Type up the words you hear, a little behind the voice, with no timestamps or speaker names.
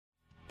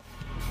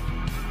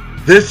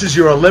This is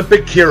your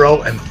Olympic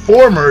hero and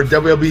former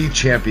WWE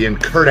champion,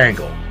 Kurt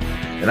Angle.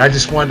 And I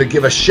just wanted to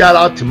give a shout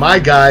out to my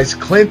guys,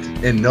 Clint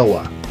and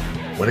Noah.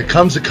 When it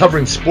comes to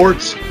covering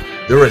sports,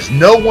 there is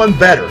no one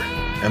better.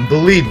 And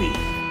believe me,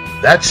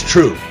 that's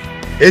true.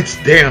 It's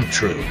damn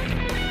true.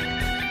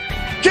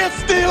 Get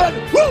stealing,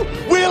 woo,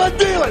 wheeling,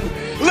 dealing,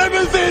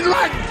 limousine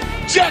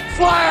riding, jet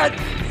flying,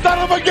 son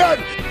of a gun.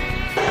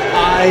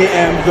 I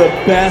am the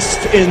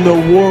best in the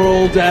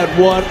world at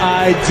what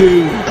I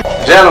do.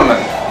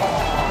 Gentlemen,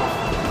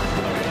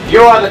 you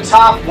are the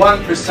top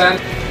 1%.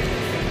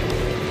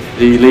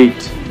 The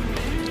elite.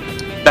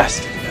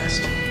 Best of the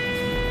best.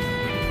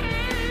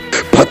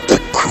 But the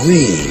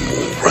cream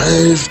will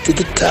rise to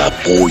the top,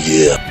 oh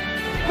yeah.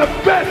 The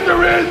best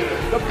there is,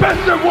 the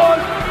best there was,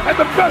 and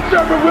the best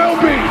there ever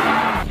will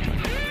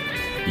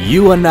be.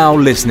 You are now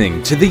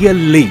listening to the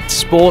Elite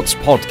Sports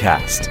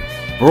Podcast,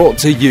 brought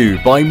to you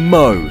by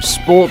Mo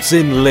Sports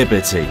in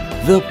Liberty,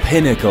 the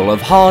pinnacle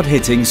of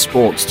hard-hitting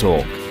sports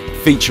talk,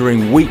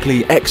 featuring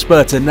weekly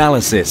expert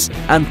analysis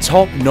and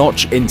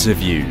top-notch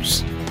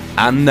interviews.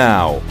 And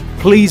now,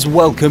 please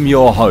welcome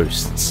your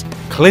hosts,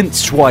 Clint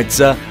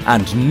Schweitzer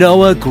and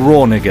Noah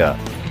Groninger.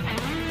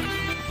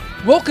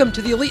 Welcome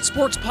to the Elite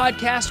Sports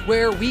Podcast,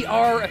 where we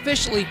are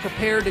officially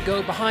prepared to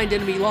go behind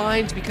enemy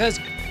lines because,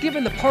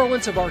 given the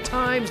parlance of our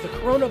times, the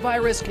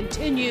coronavirus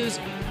continues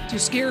to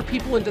scare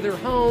people into their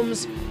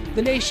homes.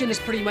 The nation is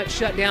pretty much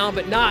shut down,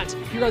 but not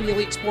here on the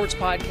Elite Sports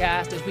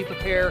Podcast as we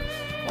prepare,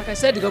 like I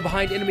said, to go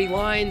behind enemy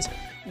lines.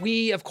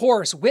 We, of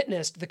course,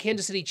 witnessed the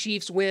Kansas City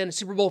Chiefs win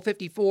Super Bowl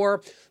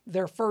 54,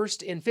 their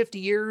first in 50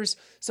 years.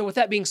 So with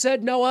that being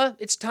said, Noah,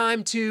 it's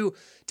time to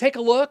take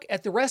a look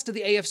at the rest of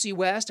the AFC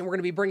West, and we're going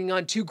to be bringing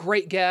on two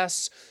great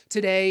guests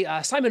today.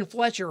 Simon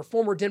Fletcher,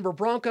 former Denver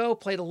Bronco,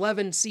 played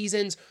 11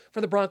 seasons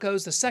for the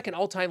Broncos, the second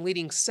all-time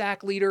leading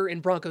sack leader in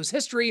Broncos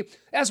history,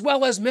 as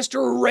well as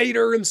Mr.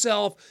 Raider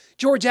himself,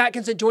 George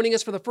Atkinson, joining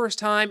us for the first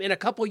time in a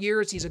couple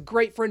years. He's a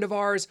great friend of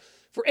ours.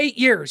 For 8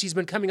 years, he's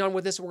been coming on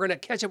with us. We're going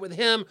to catch up with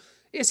him.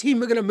 Is he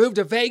going to move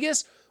to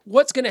Vegas?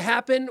 What's going to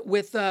happen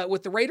with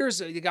the Raiders?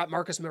 You got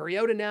Marcus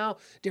Mariota now,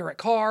 Derek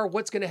Carr.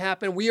 What's going to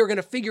happen? We are going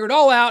to figure it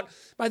all out.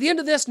 By the end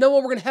of this, Noah,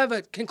 we're going to have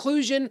a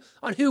conclusion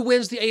on who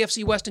wins the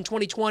AFC West in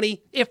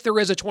 2020, if there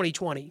is a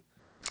 2020.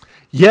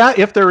 Yeah,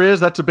 if there is,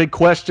 that's a big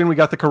question. We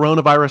got the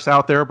coronavirus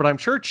out there, but I'm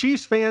sure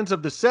Chiefs fans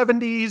of the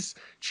 70s,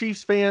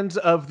 Chiefs fans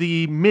of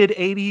the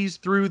mid-80s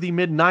through the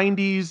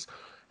mid-90s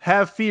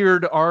have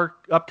feared our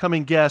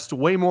upcoming guest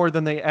way more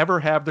than they ever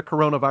have the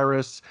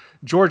coronavirus.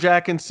 George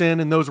Atkinson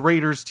and those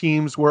Raiders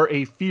teams were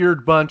a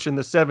feared bunch in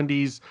the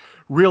 70s,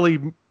 really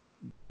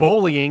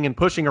bullying and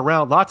pushing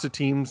around lots of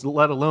teams,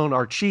 let alone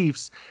our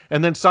Chiefs.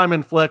 And then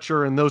Simon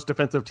Fletcher and those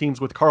defensive teams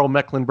with Carl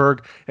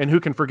Mecklenburg. And who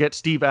can forget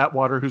Steve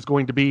Atwater, who's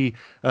going to be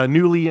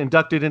newly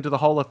inducted into the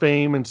Hall of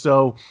Fame. And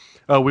so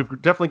we're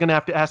definitely going to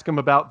have to ask him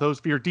about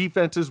those feared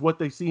defenses, what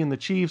they see in the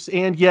Chiefs.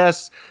 And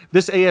yes,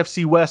 this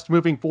AFC West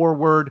moving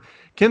forward.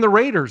 Can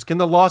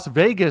the Las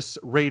Vegas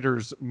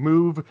Raiders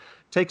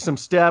take some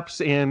steps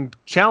and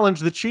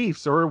challenge the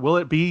Chiefs? Or will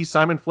it be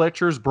Simon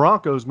Fletcher's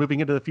Broncos moving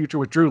into the future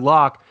with Drew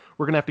Lock?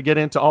 We're going to have to get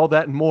into all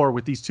that and more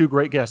with these two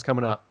great guests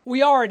coming up.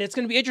 We are, and it's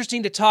going to be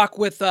interesting to talk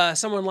with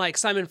someone like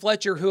Simon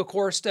Fletcher, who, of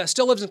course,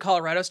 still lives in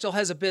Colorado, still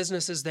has a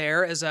businesses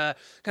there as a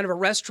kind of a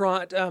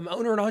restaurant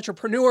owner and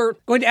entrepreneur.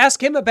 Going to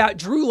ask him about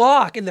Drew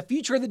Lock and the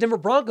future of the Denver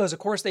Broncos. Of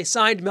course, they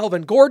signed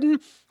Melvin Gordon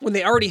when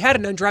they already had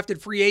an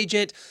undrafted free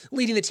agent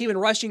leading the team in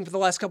rushing for the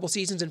last couple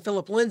seasons, and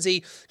Phillip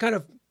Lindsay. Kind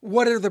of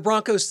what are the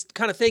Broncos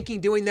kind of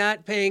thinking doing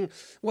that, paying,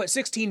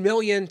 $16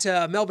 million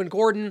to Melvin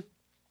Gordon?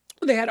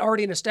 They had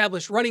already an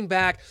established running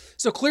back.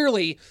 So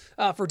clearly,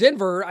 for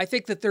Denver, I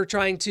think that they're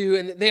trying to,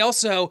 and they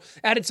also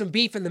added some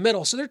beef in the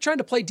middle. So they're trying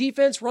to play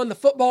defense, run the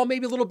football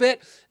maybe a little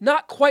bit,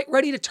 not quite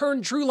ready to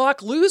turn Drew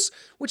Lock loose,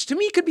 which to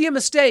me could be a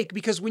mistake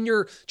because when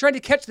you're trying to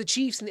catch the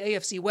Chiefs in the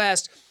AFC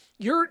West,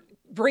 you're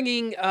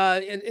bringing,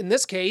 in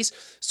this case,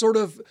 sort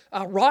of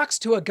rocks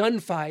to a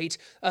gunfight,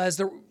 as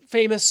the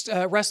famous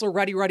wrestler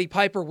Roddy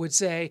Piper would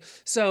say.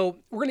 So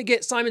we're going to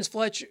get Simon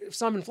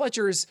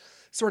Fletcher's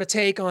sort of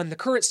take on the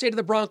current state of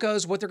the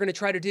Broncos, what they're going to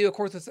try to do. Of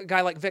course, with a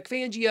guy like Vic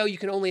Fangio, you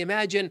can only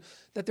imagine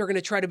that they're going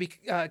to try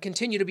to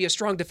continue to be a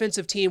strong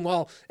defensive team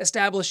while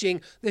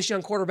establishing this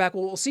young quarterback.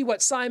 Well, we'll see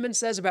what Simon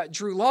says about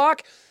Drew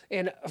Lock.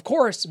 And, of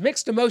course,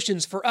 mixed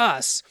emotions for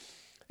us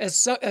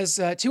as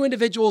two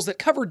individuals that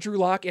covered Drew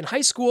Lock in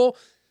high school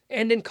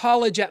and in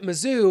college at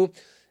Mizzou.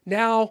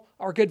 Now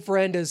our good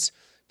friend is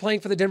playing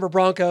for the Denver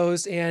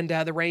Broncos, and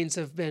the reins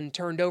have been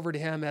turned over to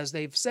him as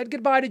they've said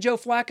goodbye to Joe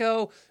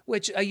Flacco,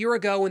 which a year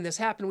ago when this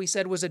happened, we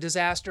said was a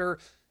disaster,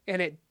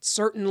 and it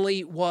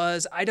certainly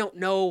was. I don't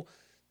know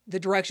the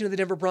direction of the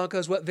Denver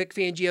Broncos, what Vic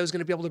Fangio is going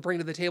to be able to bring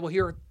to the table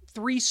here.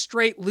 3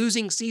 straight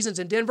losing seasons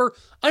in Denver,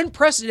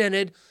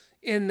 unprecedented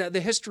in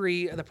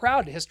the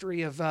proud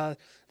history of that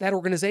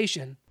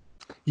organization.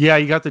 Yeah,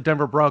 you got the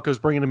Denver Broncos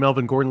bringing in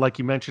Melvin Gordon, like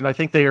you mentioned. I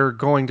think they are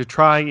going to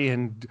try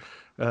and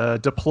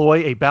deploy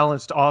a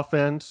balanced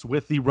offense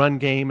with the run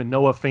game, and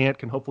Noah Fant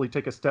can hopefully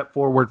take a step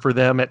forward for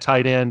them at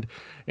tight end.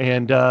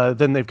 And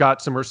then they've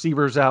got some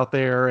receivers out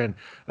there, and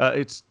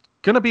it's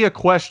going to be a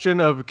question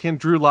of, can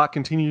Drew Lock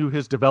continue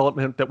his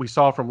development that we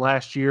saw from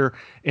last year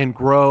and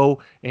grow?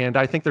 And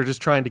I think they're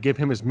just trying to give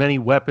him as many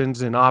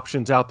weapons and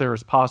options out there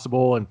as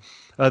possible. And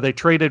they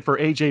traded for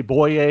A.J.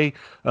 Boye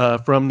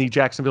from the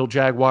Jacksonville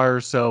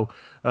Jaguars, so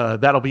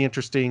that'll be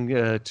interesting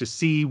to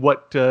see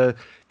what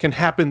can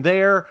happen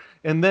there.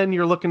 And then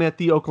you're looking at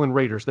the Oakland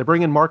Raiders. They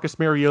bring in Marcus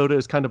Mariota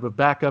as kind of a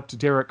backup to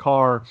Derek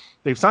Carr.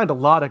 They've signed a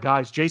lot of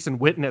guys. Jason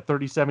Witten at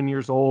 37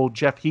 years old,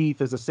 Jeff Heath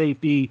as a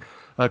safety,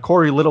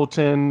 Corey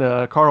Littleton,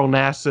 Carl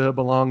Nassib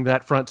along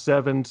that front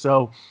seven.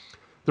 So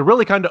they're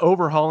really kind of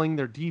overhauling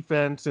their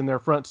defense and their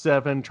front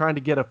seven, trying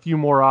to get a few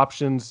more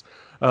options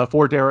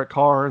for Derek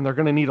Carr, and they're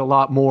going to need a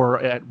lot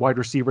more at wide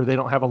receiver. They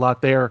don't have a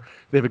lot there.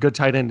 They have a good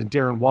tight end in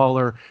Darren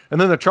Waller.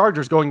 And then the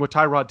Chargers going with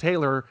Tyrod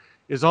Taylor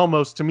is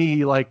almost, to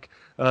me, like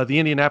the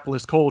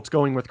Indianapolis Colts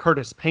going with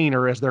Curtis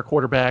Painter as their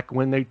quarterback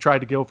when they tried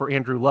to go for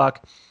Andrew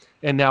Luck.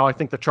 And now I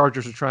think the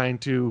Chargers are trying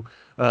to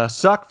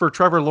suck for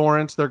Trevor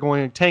Lawrence. They're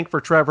going to tank for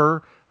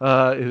Trevor,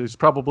 is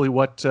probably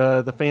what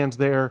the fans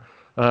there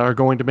are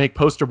going to make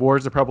poster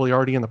boards. They're probably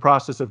already in the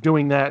process of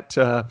doing that.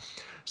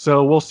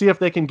 So we'll see if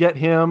they can get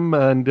him.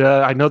 And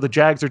I know the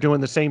Jags are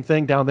doing the same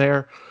thing down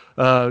there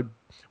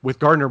with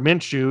Gardner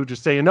Minshew,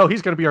 just saying, no,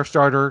 he's going to be our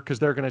starter because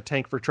they're going to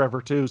tank for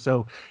Trevor too.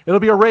 So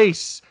it'll be a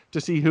race to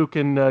see who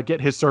can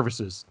get his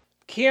services.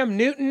 Cam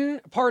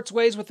Newton parts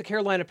ways with the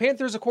Carolina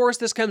Panthers, of course.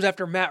 This comes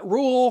after Matt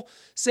Rule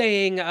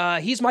saying,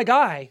 he's my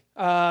guy.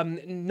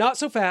 Not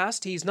so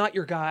fast. He's not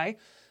your guy.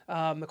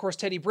 Of course,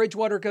 Teddy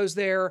Bridgewater goes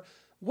there.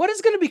 What is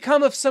going to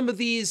become of some of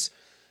these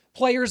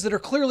players that are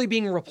clearly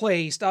being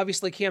replaced?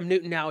 Obviously, Cam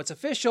Newton now, it's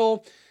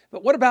official.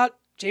 But what about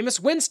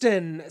Jameis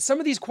Winston? Some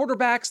of these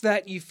quarterbacks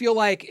that you feel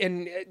like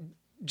in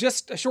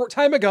just a short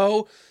time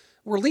ago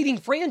were leading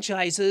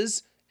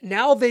franchises,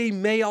 now they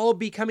may all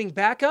be coming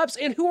backups.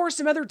 And who are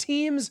some other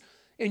teams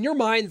in your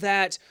mind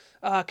that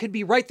could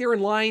be right there in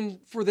line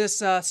for this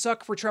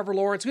suck for Trevor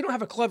Lawrence? We don't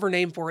have a clever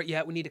name for it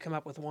yet. We need to come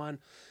up with one.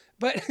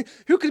 But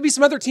who could be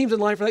some other teams in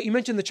line for that? You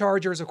mentioned the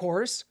Chargers, of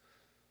course.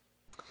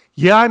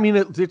 Yeah, I mean,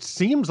 it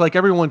seems like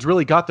everyone's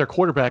really got their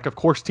quarterback. Of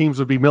course, teams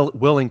would be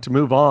willing to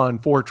move on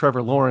for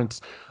Trevor Lawrence.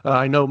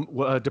 I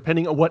know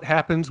depending on what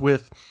happens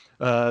with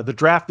the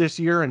draft this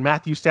year and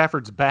Matthew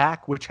Stafford's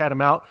back, which had him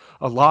out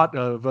a lot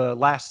of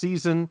last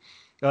season,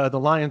 the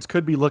Lions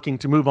could be looking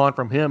to move on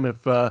from him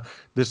if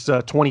this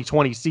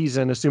 2020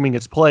 season, assuming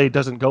it's played,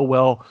 doesn't go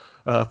well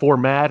for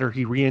Matt, or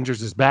he re-injures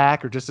his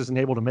back or just isn't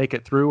able to make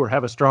it through or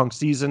have a strong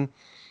season.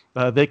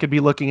 They could be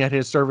looking at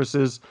his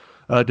services.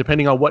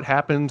 Depending on what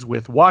happens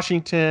with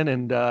Washington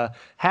and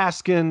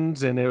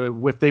Haskins, and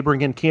if they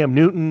bring in Cam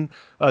Newton,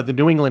 the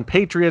New England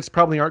Patriots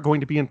probably aren't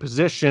going to be in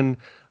position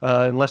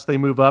unless they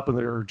move up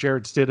or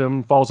Jared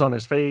Stidham falls on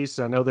his face.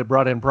 I know they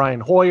brought in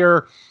Brian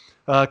Hoyer.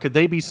 Could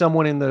they be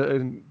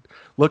someone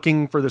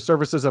looking for the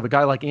services of a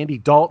guy like Andy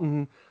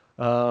Dalton?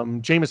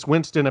 Jameis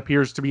Winston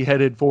appears to be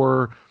headed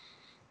for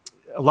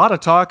a lot of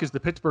talk is the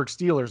Pittsburgh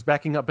Steelers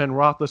backing up Ben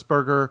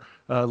Roethlisberger,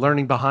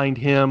 learning behind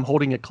him,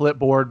 holding a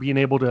clipboard, being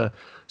able to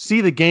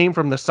see the game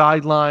from the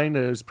sideline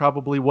is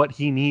probably what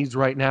he needs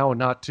right now, and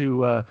not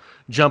to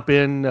jump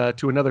in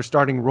to another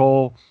starting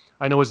role.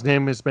 I know his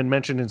name has been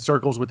mentioned in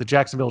circles with the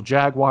Jacksonville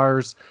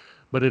Jaguars,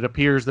 but it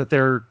appears that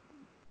they're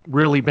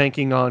really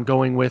banking on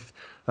going with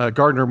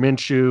Gardner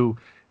Minshew,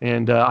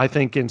 and I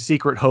think in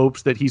secret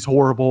hopes that he's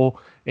horrible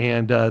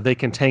and they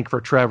can tank for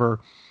Trevor.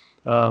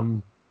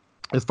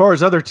 As far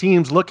as other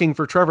teams looking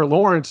for Trevor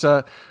Lawrence,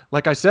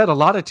 like I said, a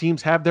lot of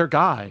teams have their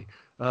guy.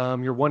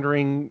 You're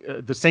wondering,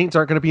 the Saints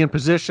aren't going to be in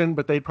position,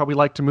 but they'd probably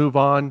like to move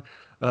on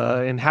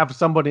and have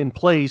somebody in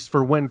place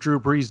for when Drew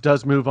Brees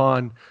does move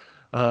on.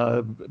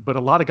 But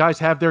a lot of guys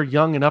have their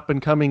young and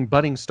up-and-coming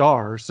budding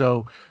star.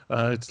 So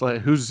it's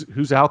like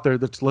who's out there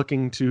that's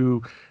looking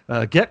to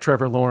get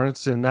Trevor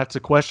Lawrence, and that's a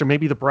question.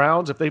 Maybe the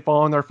Browns, if they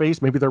fall on their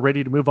face, maybe they're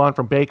ready to move on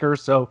from Baker.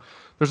 So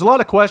there's a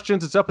lot of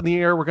questions. It's up in the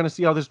air. We're going to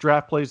see how this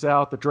draft plays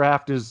out. The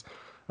draft is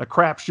a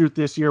crapshoot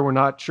this year. We're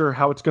not sure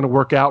how it's going to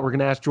work out. We're going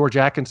to ask George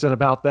Atkinson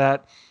about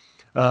that.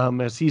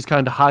 As he's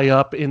kind of high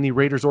up in the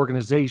Raiders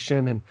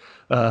organization and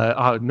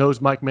knows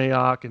Mike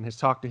Mayock and has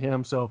talked to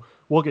him. So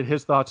we'll get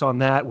his thoughts on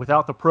that.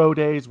 Without the pro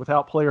days,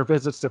 without player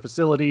visits to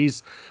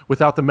facilities,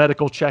 without the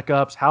medical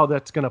checkups, how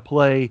that's going to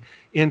play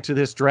into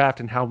this draft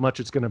and how much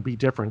it's going to be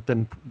different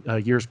than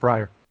years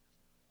prior.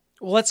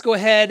 Well, let's go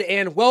ahead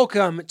and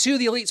welcome to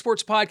the Elite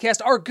Sports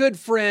Podcast our good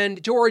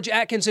friend, George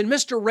Atkinson,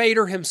 Mr.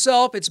 Raider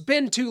himself. It's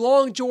been too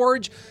long,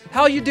 George.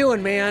 How you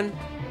doing, man?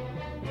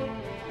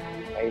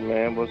 Hey,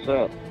 man, what's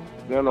up?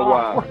 Been a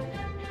while.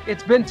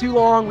 It's been too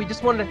long. We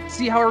just wanted to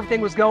see how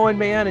everything was going,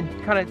 man,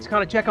 and kind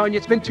of check on you.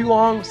 It's been too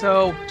long,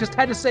 so just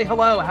had to say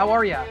hello. How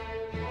are you?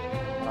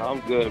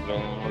 I'm good,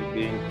 man. I'm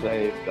being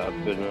safe.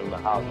 I've been in the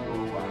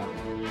hospital a while.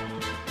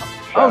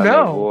 Oh,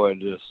 no.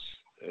 Avoid this.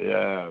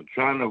 Yeah,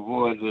 trying to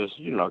avoid this.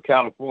 You know,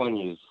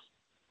 California's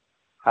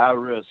high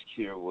risk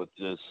here with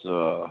this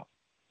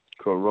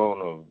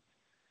corona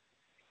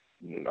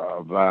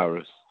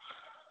virus.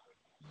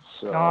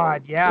 So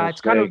God, yeah,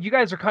 it's kind of, you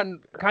guys are kind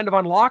of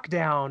on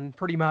lockdown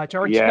pretty much,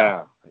 aren't you?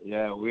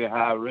 Yeah, we're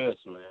high risk,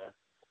 man.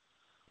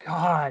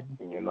 God.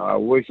 I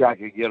wish I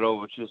could get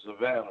over to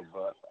Savannah,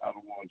 but I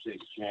don't want to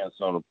take a chance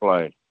on a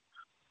plane.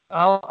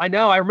 Oh, I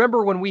know. I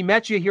remember when we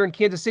met you here in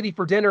Kansas City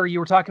for dinner, you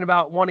were talking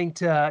about wanting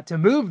to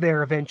move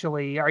there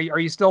eventually. Are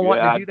you still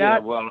wanting to do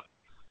that? Well,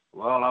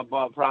 I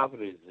bought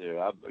properties there.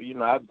 I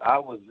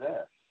was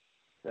there.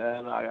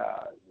 And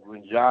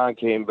when John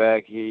came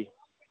back, he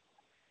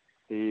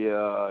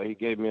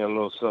gave me a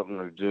little something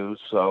to do.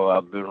 So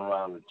I've been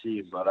around the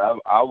team, but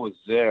I was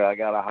there. I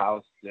got a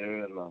house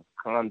there and a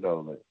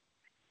condo there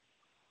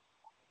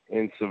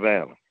in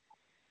Savannah.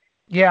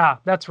 Yeah,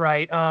 that's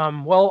right.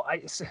 Well,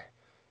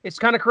 it's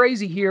kind of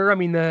crazy here. I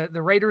mean,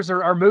 the Raiders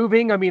are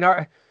moving. I mean,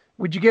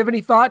 would you give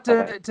any thought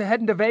to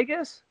heading to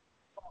Vegas?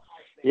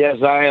 Yes,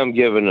 I am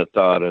giving a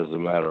thought, as a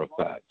matter of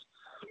fact.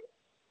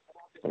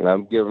 And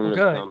I'm giving it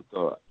some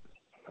thought.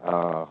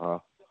 Uh-huh.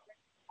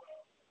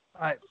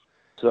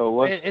 So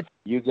what?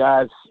 You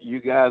guys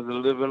are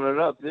living it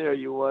up there.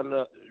 You won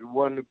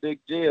the big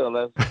deal.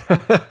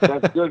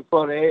 That's good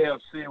for the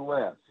AFC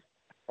West.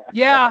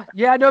 Yeah,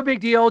 no big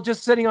deal.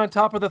 Just sitting on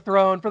top of the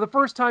throne for the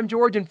first time,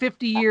 George, in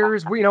 50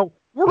 years. We're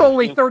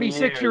only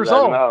 36 years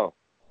old.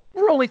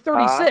 We're only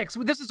 36.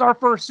 This is our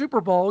first Super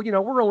Bowl.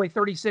 We're only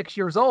 36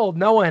 years old,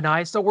 Noah and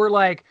I. So we're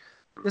like,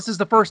 this is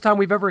the first time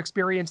we've ever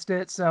experienced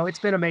it. So it's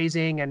been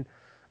amazing. And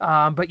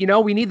but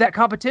we need that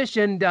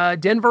competition.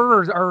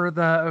 Denver or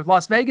the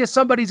Las Vegas.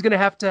 Somebody's gonna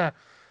have to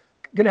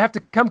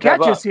come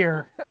catch us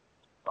here.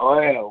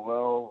 Oh yeah.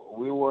 Well,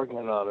 we're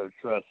working on it.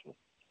 Trust me.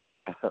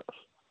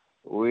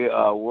 We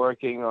are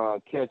working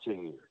on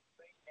catching you.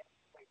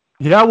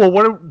 Yeah, well,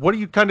 what are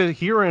you kind of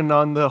hearing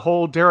on the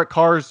whole Derek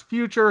Carr's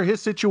future,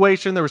 his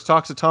situation? There was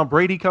talks of Tom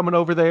Brady coming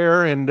over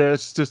there, and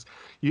it's just,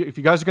 if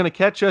you guys are going to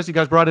catch us, you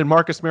guys brought in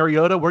Marcus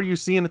Mariota. What are you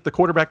seeing at the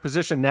quarterback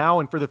position now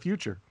and for the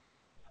future?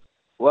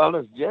 Well,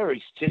 it's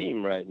Jerry's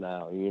team right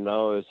now.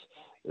 It's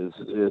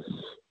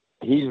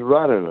he's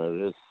running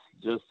it. It's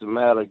just a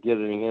matter of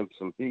getting him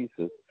some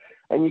pieces,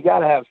 and you got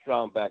to have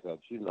strong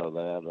backups. You know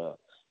that.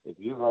 If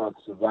you're going to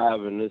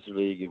survive in this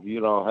league, if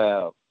you don't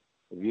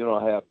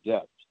have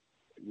depth,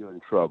 you're in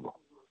trouble.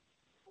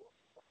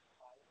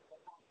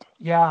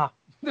 Yeah,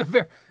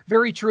 very,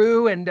 very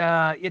true. And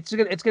it's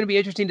going to be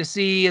interesting to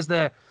see as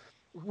the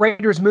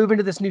Raiders move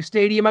into this new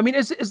stadium. I mean,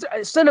 is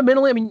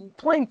sentimentally,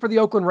 playing for the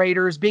Oakland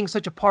Raiders, being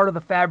such a part of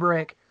the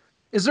fabric,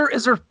 is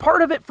there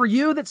part of it for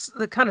you that's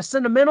the kind of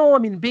sentimental? I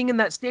mean, being in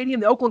that stadium,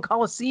 the Oakland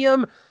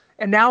Coliseum,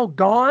 and now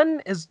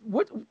gone,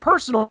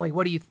 personally,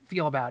 what do you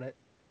feel about it?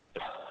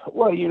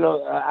 Well,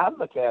 I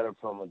look at it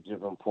from a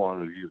different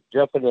point of view.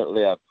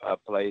 Definitely, I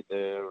played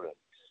there,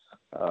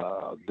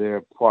 and there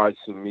are parts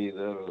of me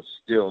that are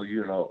still,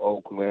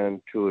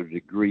 Oakland to a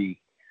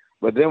degree.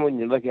 But then when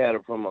you look at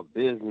it from a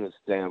business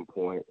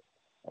standpoint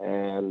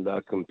and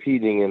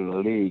competing in the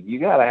league, you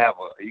gotta have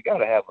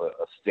a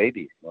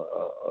stadium,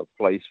 a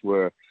place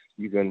where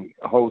you can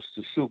host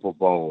the Super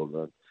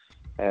Bowl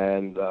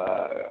and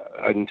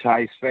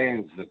entice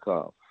fans to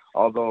come.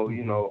 Although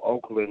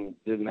Oakland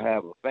didn't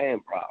have a fan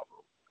problem.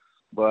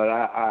 But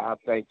I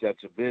think that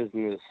the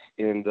business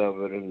end of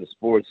it and the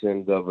sports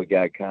end of it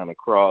got kind of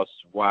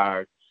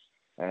cross-wired.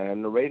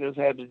 And the Raiders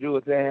had to do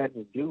what they had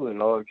to do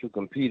in order to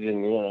compete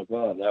in the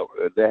NFL.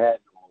 They had to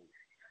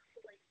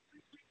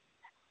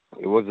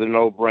move. It was a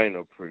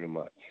no-brainer pretty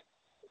much.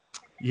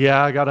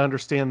 Yeah, I got to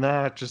understand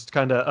that. Just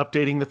kind of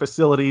updating the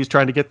facilities,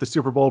 trying to get the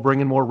Super Bowl,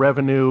 bringing more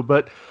revenue.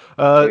 But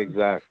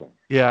exactly.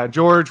 Yeah,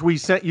 George, we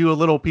sent you a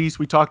little piece.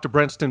 We talked to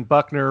Brenston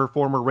Buckner,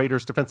 former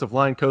Raiders defensive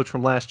line coach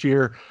from last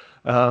year.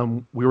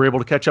 We were able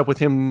to catch up with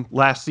him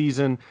last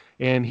season,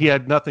 and he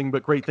had nothing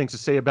but great things to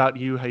say about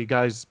you, how you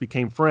guys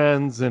became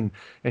friends, and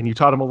you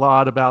taught him a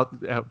lot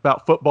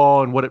about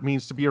football and what it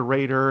means to be a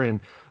Raider. And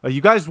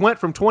you guys went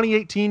from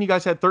 2018, you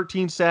guys had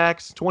 13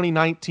 sacks.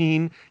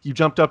 2019, you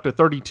jumped up to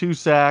 32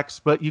 sacks,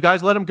 but you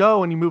guys let him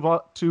go and you move on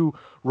to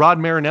Rod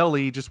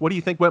Marinelli. Just what do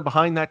you think went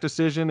behind that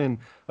decision, and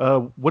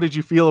what did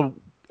you feel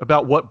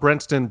about what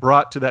Brenston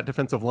brought to that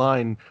defensive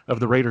line of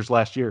the Raiders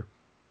last year?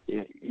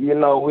 We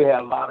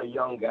had a lot of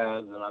young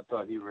guys, and I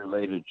thought he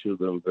related to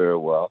them very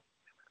well.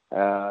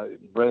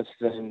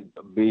 Brenston,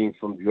 being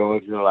from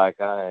Georgia like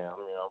I am,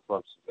 I'm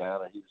from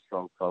Savannah. He's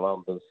from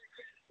Columbus.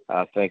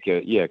 I think,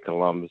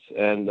 Columbus.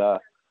 And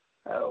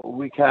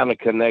we kind of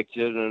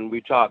connected, and we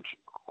talked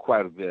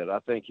quite a bit. I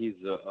think he's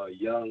a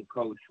young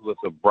coach with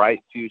a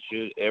bright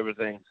future.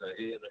 Everything's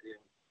ahead of him.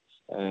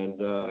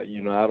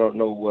 And, I don't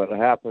know what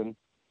happened,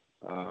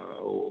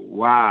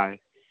 why,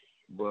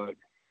 but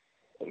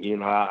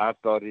I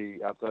thought he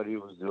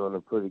was doing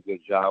a pretty good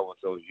job with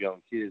those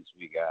young kids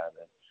we got.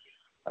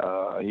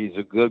 And, he's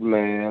a good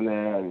man,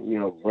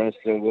 and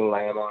Brenston will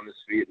land on his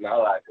feet, and I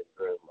like him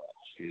very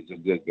much. He's a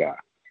good guy.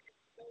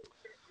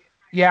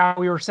 Yeah,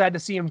 we were sad to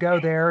see him go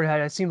there.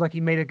 It seemed like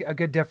he made a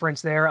good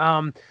difference there.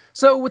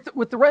 So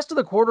with the rest of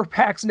the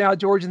quarterbacks now,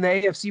 George, in the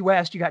AFC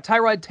West, you got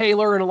Tyrod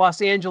Taylor in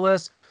Los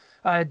Angeles.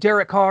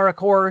 Derek Carr, of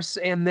course,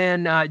 and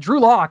then Drew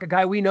Lock, a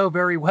guy we know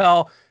very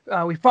well.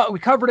 We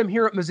covered him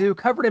here at Mizzou,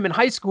 covered him in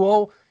high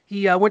school.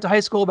 He went to high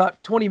school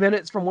about 20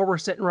 minutes from where we're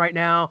sitting right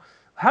now.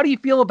 How do you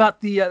feel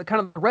about the kind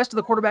of the rest of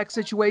the quarterback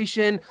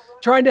situation?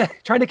 Trying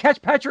to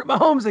catch Patrick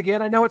Mahomes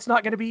again. I know it's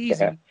not going to be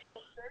easy.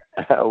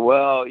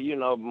 Well,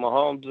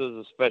 Mahomes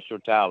is a special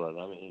talent.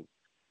 I mean,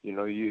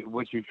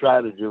 what you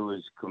try to do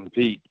is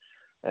compete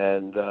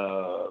and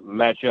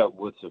match up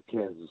with the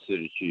Kansas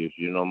City Chiefs.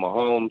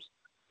 Mahomes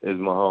is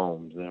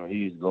Mahomes.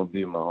 He's going to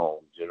be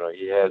Mahomes.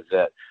 He has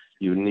that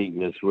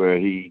uniqueness where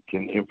he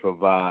can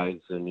improvise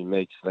and he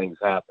makes things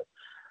happen.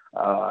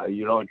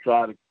 You don't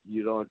try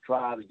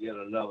to get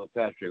another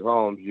Patrick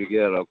Mahomes. You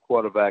get a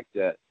quarterback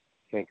that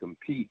can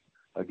compete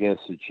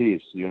against the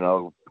Chiefs.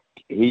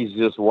 He's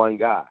just one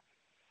guy.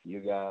 You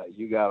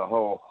got a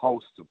whole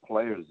host of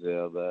players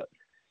there that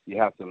you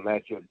have to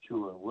match up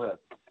to and with.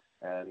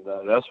 And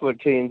that's what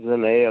teams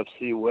in the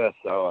AFC West,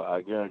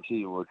 I guarantee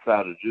you, will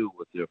try to do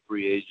with their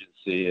free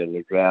agency and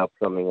the draft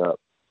coming up.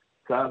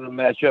 Try to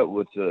match up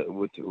with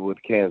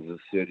Kansas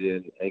City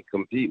and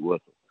compete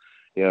with them.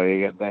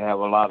 They have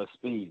a lot of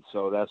speed,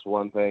 so that's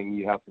one thing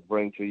you have to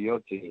bring to your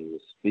team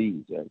is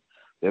speed. And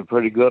they're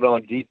pretty good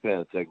on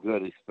defense. They're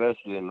good,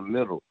 especially in the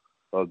middle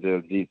of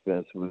their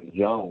defense with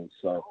Jones.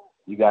 So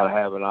you got to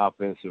have an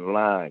offensive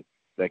line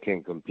that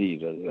can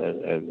compete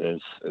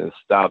and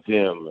stop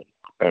him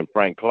and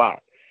Frank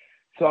Clark.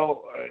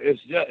 So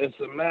it's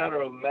a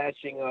matter of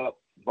matching up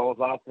both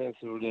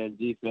offensively and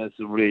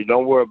defensively.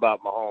 Don't worry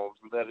about Mahomes.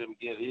 Let him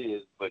get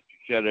his, but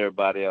you shut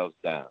everybody else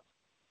down.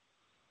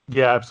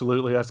 Yeah,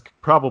 absolutely. That's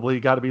probably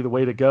got to be the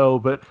way to go.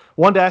 But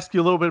wanted to ask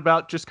you a little bit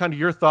about just kind of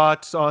your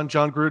thoughts on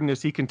John Gruden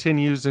as he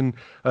continues in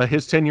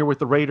his tenure with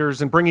the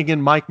Raiders and bringing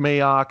in Mike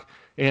Mayock.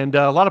 And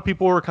a lot of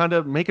people were kind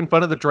of making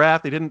fun of the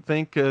draft. They didn't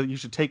think you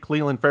should take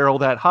Clelin Ferrell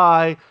that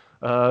high.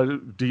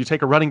 Do you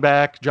take a running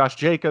back, Josh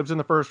Jacobs, in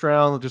the first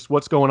round? Just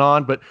what's going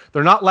on? But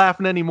they're not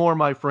laughing anymore,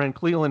 my friend.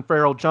 Clelin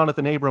Ferrell,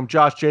 Jonathan Abram,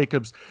 Josh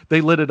Jacobs, they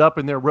lit it up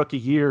in their rookie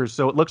years.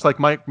 So it looks like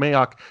Mike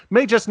Mayock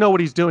may just know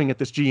what he's doing at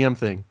this GM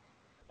thing.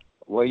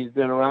 Well, he's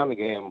been around the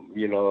game,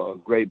 a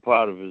great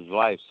part of his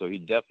life, so he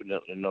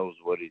definitely knows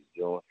what he's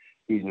doing.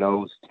 He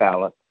knows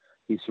talent.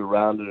 He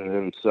surrounded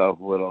himself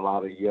with a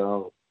lot of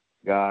young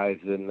guys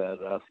in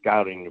that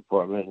scouting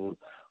department. And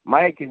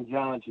Mike and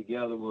John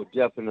together will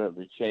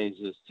definitely change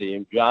this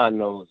team. John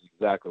knows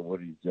exactly what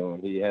he's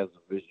doing. He has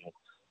a vision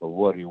of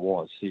what he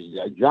wants.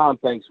 John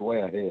thinks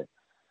way ahead.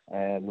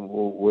 And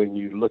when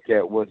you look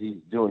at what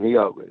he's doing, he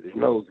already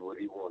knows what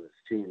he wants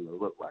his team to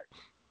look like.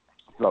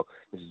 So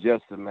it's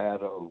just a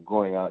matter of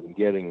going out and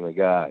getting the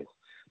guys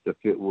to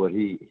fit what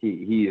he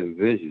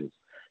envisions.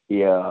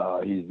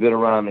 He's been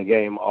around the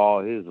game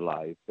all his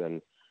life,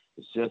 and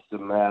it's just a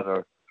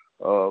matter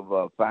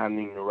of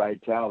finding the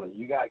right talent.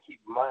 You got to keep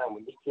in mind,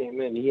 when he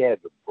came in, he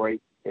had to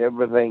break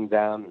everything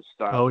down and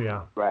start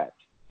from scratch.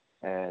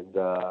 And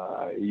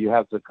you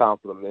have to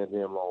compliment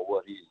him on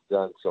what he's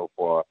done so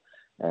far.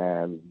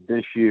 And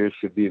this year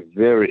should be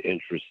very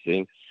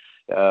interesting.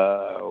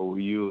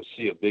 You'll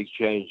see a big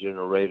change in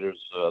the Raiders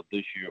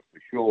this year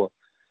for sure.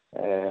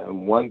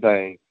 And one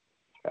thing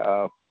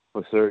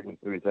for certain,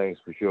 three things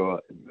for sure,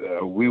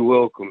 we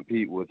will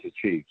compete with the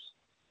Chiefs.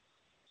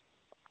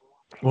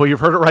 Well, you've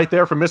heard it right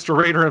there from Mr.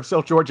 Raider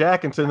himself, George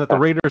Atkinson, that the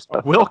Raiders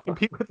will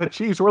compete with the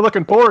Chiefs. We're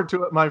looking forward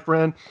to it, my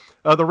friend.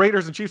 The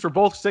Raiders and Chiefs were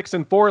both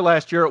 6-4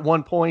 last year at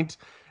one point,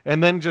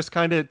 and then just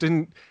kind of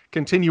didn't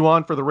continue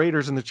on for the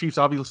Raiders, and the Chiefs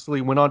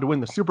obviously went on to win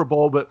the Super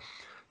Bowl. But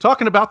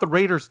talking about the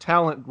Raiders'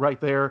 talent right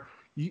there,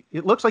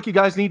 it looks like you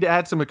guys need to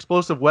add some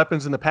explosive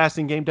weapons in the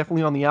passing game,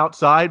 definitely on the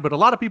outside. But a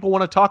lot of people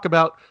want to talk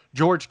about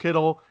George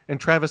Kittle and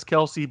Travis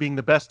Kelce being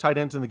the best tight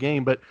ends in the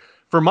game. But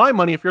for my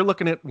money, if you're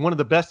looking at one of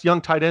the best young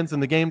tight ends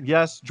in the game,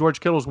 yes, George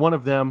Kittle is one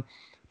of them.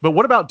 But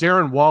what about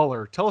Darren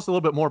Waller? Tell us a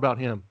little bit more about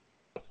him.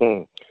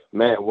 Man,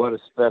 what a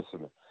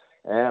specimen.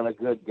 And a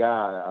good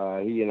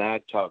guy. He and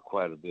I talk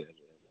quite a bit.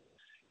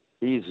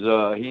 He's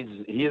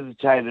the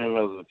tight end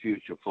of the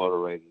future for the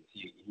Raiders.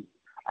 He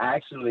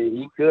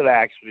could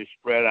actually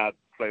spread out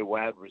and play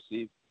wide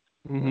receiver.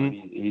 Mm-hmm.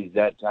 He's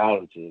that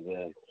talented.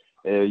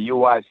 And you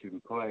watch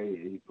him play.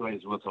 He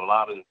plays with a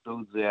lot of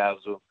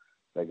enthusiasm.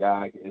 The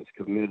guy is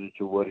committed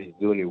to what he's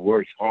doing. He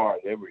works hard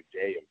every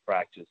day in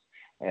practice,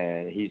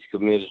 and he's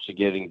committed to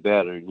getting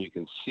better. And you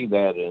can see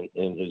that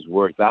in his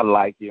work. I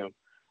like him.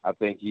 I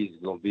think he's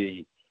going to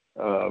be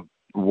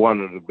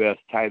one of the best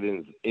tight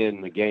ends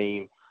in the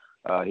game.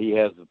 He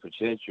has the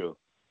potential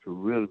to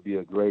really be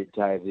a great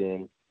tight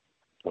end.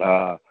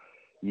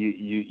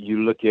 You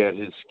look at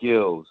his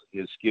skills,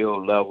 his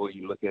skill level.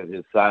 You look at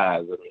his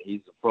size. I mean,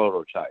 he's a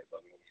prototype.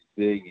 I mean, he's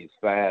big, he's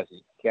fast,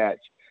 he can catch.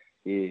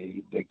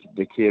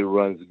 The kid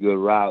runs good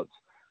routes.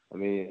 I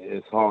mean,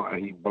 it's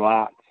hard. He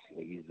blocks.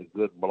 He's a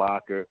good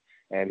blocker,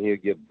 and he'll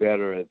get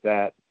better at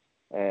that.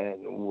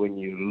 And when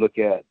you look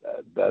at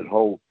that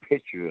whole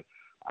picture,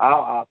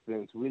 our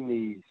offense, we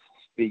need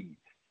speed.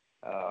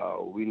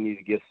 We need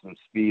to get some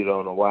speed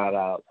on the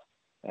wideouts.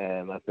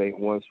 And I think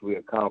once we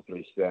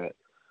accomplish that,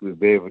 we'll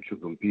be able to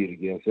compete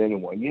against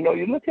anyone. You know,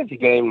 you look at the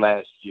game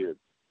last year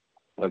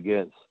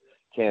against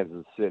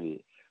Kansas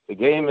City. The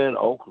game in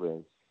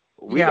Oakland,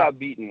 we got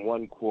beaten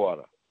one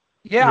quarter.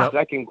 Yeah. The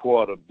second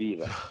quarter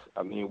beat us.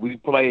 I mean, we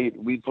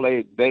played.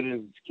 They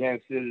didn't.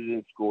 Kansas City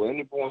didn't score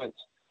any points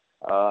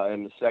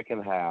in the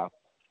second half.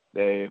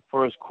 The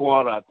first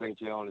quarter, I think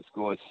they only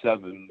scored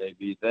 7,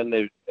 maybe. Then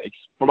they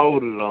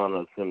exploded on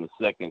us in the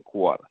second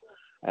quarter,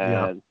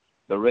 and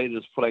the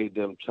Raiders played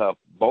them tough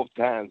both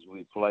times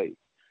we played.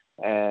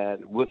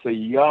 And with a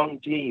young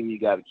team, you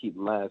got to keep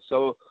in mind.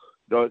 So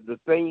the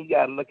thing you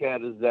got to look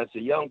at is that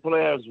the young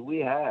players we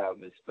have,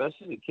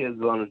 especially the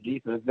kids on the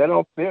defense, they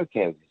don't fear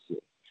Kansas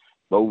City.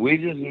 But we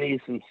just need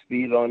some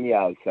speed on the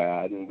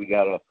outside, and we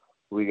gotta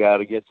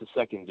get the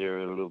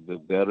secondary a little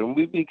bit better, and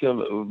we'll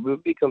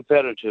be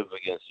competitive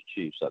against the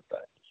Chiefs, I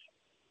think.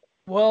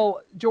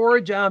 Well,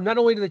 George, not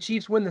only did the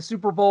Chiefs win the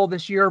Super Bowl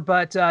this year,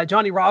 but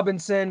Johnny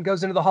Robinson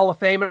goes into the Hall of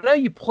Fame. And I know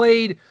you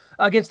played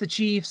against the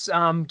Chiefs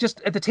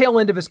just at the tail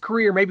end of his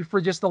career, maybe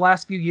for just the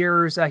last few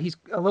years. He's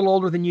a little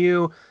older than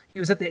you. He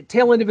was at the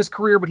tail end of his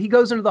career, but he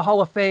goes into the Hall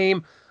of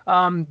Fame.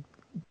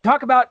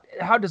 Talk about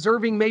how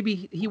deserving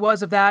maybe he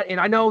was of that. And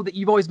I know that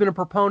you've always been a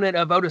proponent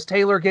of Otis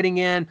Taylor getting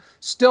in.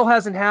 Still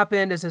hasn't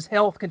happened as his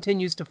health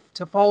continues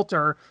to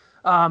falter.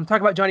 Talk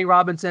about Johnny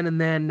Robinson, and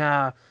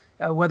then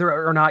whether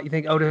or not you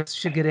think Otis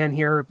should get in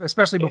here,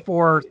 especially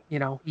before, he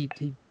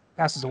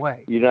passes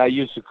away. I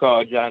used to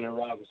call Johnny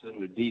Robinson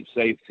the deep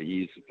safety. He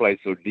used to play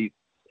so deep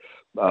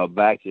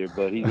back there,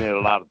 but he made a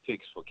lot of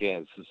picks for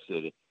Kansas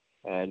City.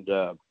 And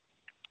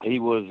he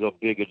was a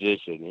big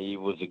addition. He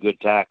was a good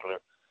tackler.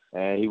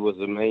 And he was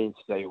a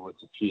mainstay with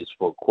the Chiefs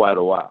for quite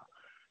a while.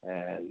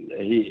 And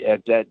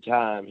at that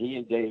time, he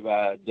and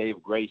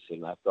Dave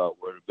Grayson, I thought,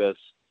 were the best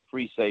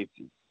free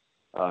safeties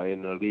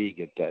in the league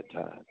at that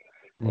time.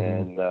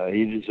 Mm-hmm. And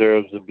he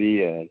deserves to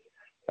be in.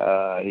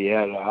 He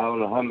had, I don't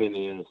know how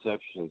many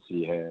interceptions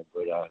he had,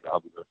 but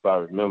if I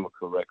remember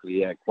correctly,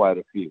 he had quite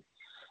a few.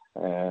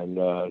 And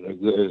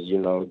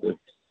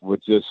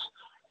with this,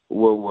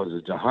 what was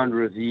it, the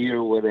 100th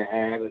year where they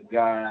added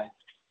guy,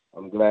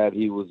 I'm glad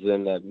he was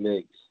in that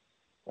mix.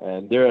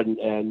 And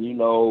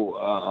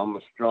I'm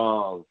a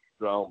strong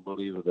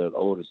believer that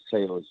Otis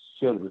Taylor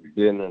should have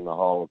been in the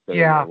Hall of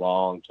Fame a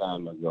long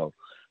time ago.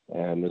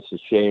 And it's a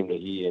shame that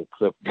he and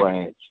Cliff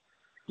Branch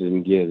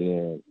didn't get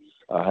in,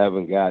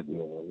 haven't gotten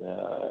in.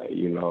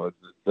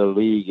 The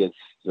league, it's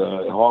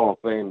the Hall of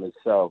Fame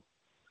itself.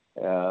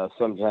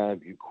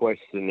 Sometimes you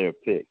question their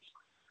picks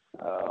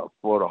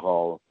for the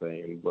Hall of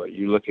Fame. But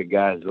you look at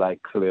guys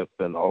like Cliff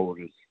and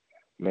Otis,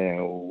 man,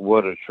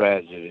 what a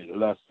tragedy.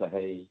 Lester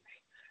Hayes.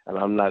 And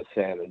I'm not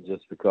saying it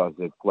just because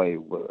they played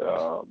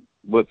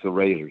with the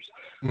Raiders.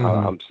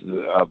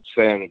 Mm-hmm. I'm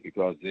saying it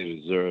because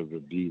they deserve to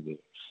be there.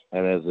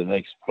 And as an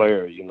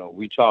ex-player,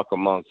 we talk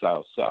amongst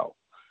ourselves.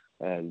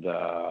 And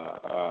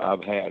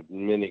I've had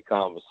many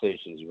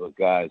conversations with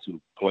guys who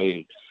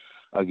played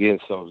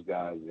against those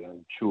guys.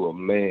 And to a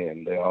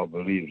man, they all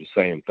believe the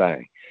same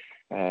thing.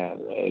 And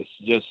it's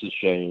just a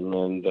shame.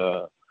 And,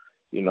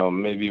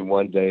 maybe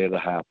one day it'll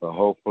happen.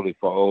 Hopefully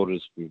for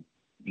Otis,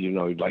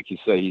 like you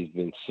say, he's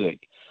been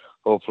sick.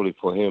 Hopefully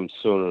for him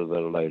sooner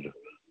than later.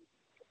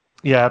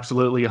 Yeah,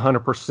 absolutely,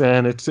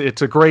 100%.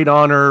 It's a great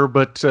honor,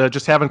 but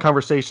just having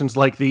conversations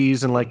like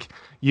these and like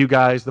you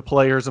guys, the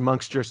players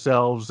amongst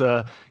yourselves,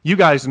 you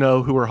guys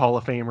know who are Hall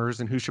of Famers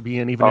and who should be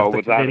in, even if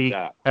the committee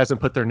hasn't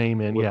put their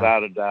name in.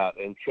 Without a doubt.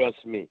 And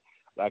trust me,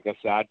 like I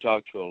said, I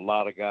talked to a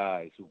lot of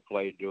guys who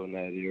played during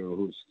that era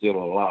who's still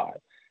alive.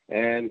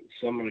 And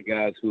some of the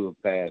guys who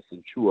have passed,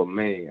 and to a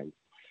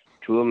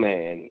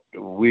man,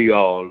 we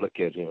all look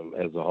at him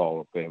as a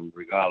Hall of Fame,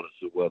 regardless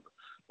of whether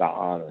the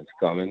honors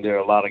come. And there are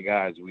a lot of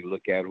guys we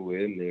look at who are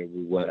in there.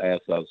 We want to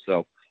ask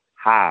ourselves,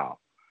 how?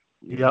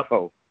 Yep.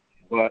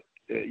 But,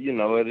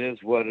 it is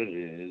what it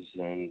is.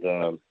 And,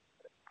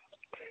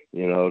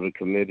 the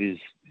committees,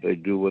 they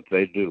do what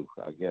they do,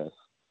 I guess.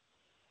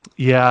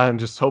 Yeah, and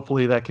just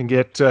hopefully that can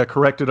get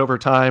corrected over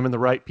time and the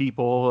right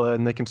people,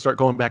 and they can start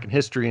going back in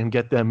history and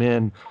get them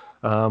in.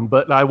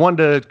 But I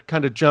wanted to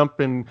kind of jump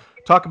and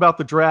talk about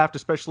the draft,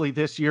 especially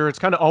this year. It's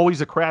kind of always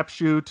a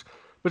crapshoot,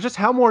 but just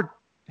how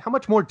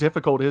much more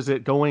difficult is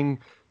it going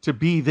to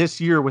be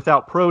this year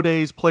without pro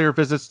days, player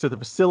visits to the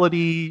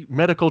facility,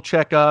 medical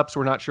checkups?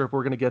 We're not sure if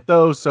we're going to get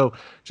those. So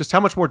just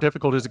how much more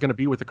difficult is it going to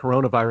be with the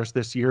coronavirus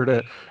this year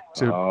to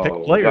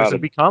pick players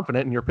and be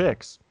confident in your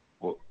picks?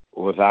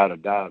 Without a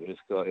doubt,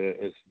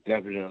 it's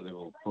definitely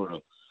will put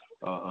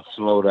a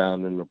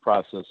slowdown in the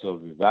process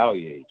of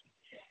evaluating.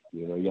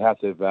 You have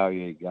to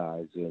evaluate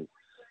guys, and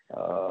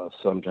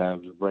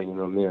sometimes bringing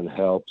them in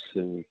helps,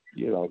 and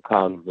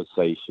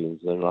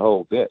conversations and a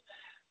whole bit.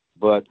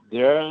 But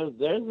there's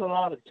a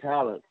lot of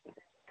talent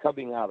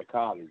coming out of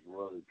college.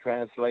 Will it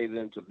translate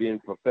into being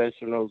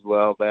professionals?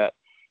 Well, that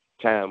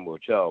time will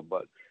tell.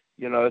 But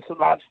it's a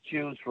lot to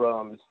choose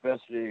from,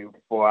 especially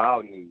for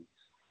our needs.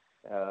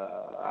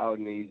 Our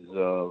needs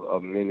are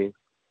many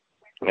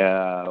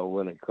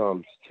when it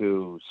comes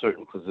to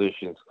certain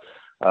positions.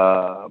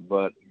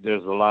 But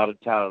there's a lot of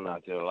talent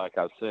out there. Like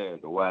I said,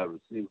 the wide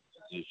receiver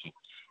position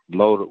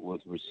loaded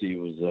with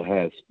receivers that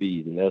have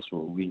speed, and that's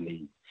what we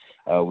need.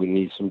 We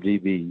need some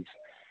DBs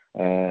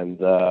and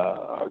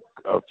a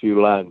few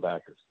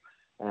linebackers.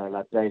 And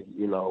I think,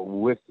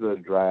 with the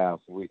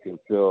draft, we can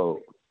fill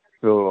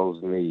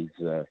those needs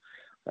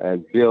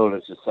and build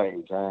at the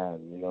same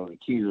time. The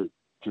key to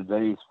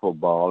today's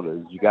football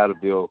is you got to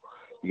build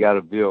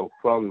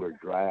from the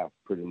draft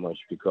pretty much,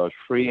 because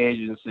free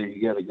agency, you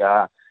get a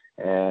guy,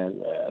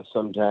 and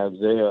sometimes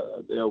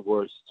they're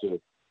worse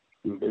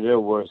in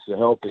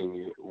helping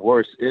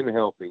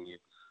you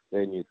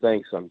than you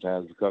think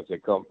sometimes, because they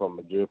come from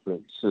a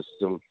different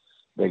system.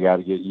 They got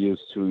to get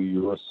used to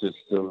your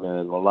system,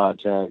 and a lot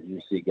of times you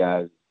see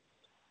guys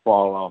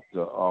fall off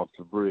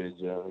the bridge,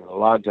 and a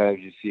lot of times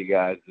you see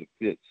guys that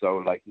fit. So,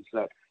 like you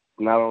said,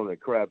 not only a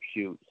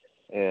crapshoot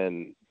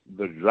and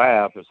the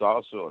draft, it's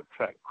also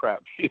a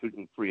crapshoot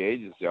in free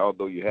agency.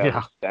 Although you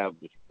have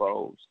established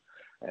pros,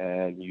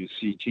 and you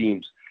see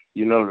teams.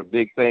 The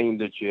big thing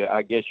that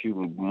I guess you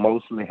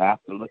mostly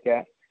have to look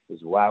at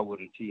is, why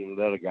would a team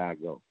let a guy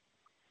go?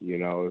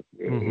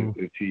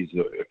 If he's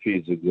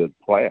a good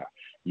player.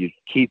 You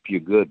keep your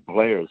good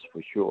players for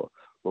sure,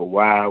 but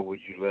why would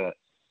you let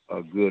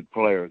a good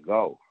player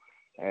go?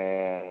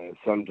 And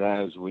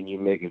sometimes when you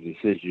make a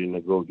decision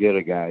to go get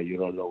a guy, you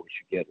don't know what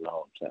you're getting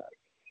all the time.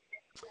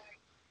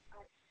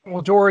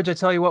 Well, George, I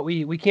tell you what,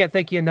 we can't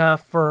thank you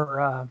enough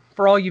for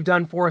all you've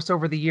done for us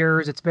over the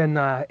years. It's been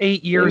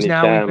 8 years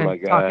now we've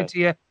been talking to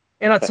you,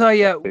 and I'll tell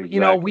you,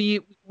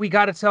 Exactly. we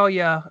got to tell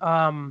you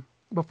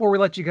before we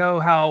let you go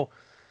how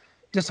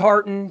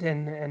disheartened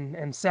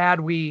and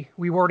sad we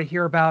were to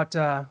hear about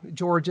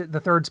George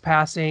III's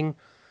passing,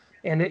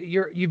 and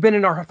you've been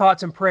in our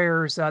thoughts and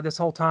prayers this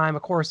whole time,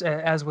 of course,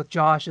 as with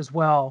Josh as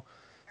well.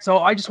 So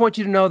I just want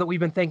you to know that we've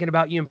been thinking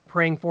about you and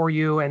praying for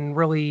you, and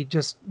really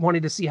just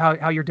wanted to see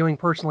how you're doing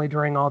personally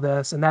during all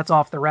this. And that's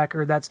off the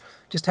record. That's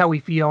just how we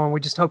feel, and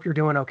we just hope you're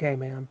doing okay,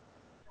 man.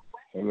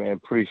 Hey, man,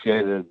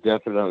 appreciate it.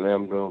 Definitely,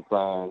 I'm doing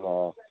fine.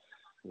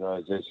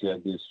 As I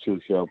said, this too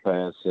shall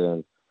pass,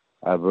 and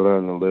I've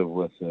learned to live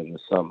with it.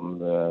 It's something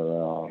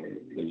that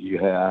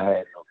I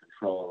had no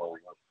control over,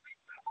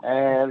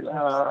 and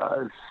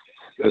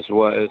it's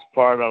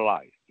part of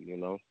life.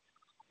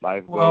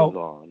 Life goes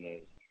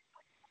on.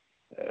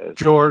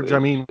 George,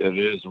 it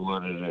is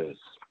what it is.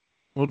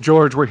 Well,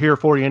 George, we're here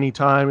for you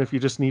anytime. If you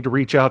just need to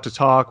reach out to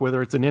talk,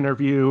 whether it's an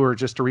interview or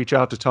just to reach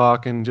out to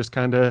talk and just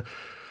kind of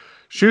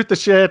shoot the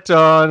shit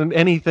on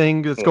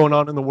anything that's going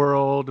on in the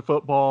world,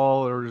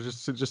 football, or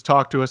just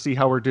talk to us, see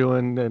how we're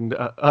doing, and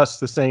us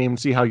the same,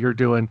 see how you're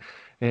doing.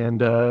 And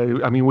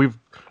we've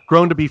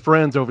grown to be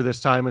friends over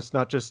this time. It's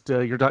not just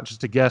you're not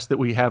just a guest that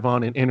we have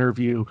on an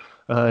interview,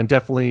 and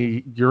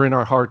definitely you're in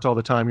our hearts all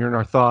the time. You're in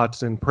our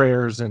thoughts and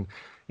prayers, and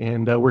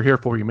we're here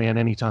for you, man,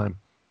 anytime.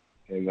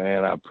 Hey,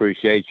 man, I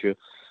appreciate you.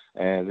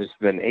 And it's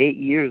been 8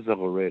 years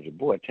already.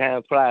 Boy,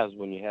 time flies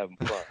when you're having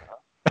fun, huh?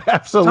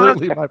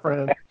 Absolutely, my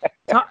friend.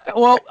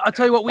 Well, I'll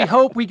tell you what, we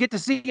hope we get to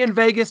see you in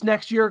Vegas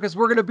next year, because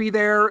we're going to be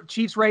there,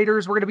 Chiefs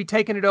Raiders. We're going to be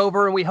taking it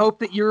over, and we hope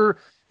that you're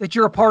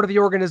a part of the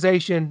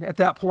organization at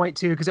that point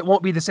too, because it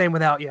won't be the same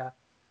without you.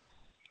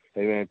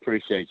 Hey, man,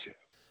 appreciate you.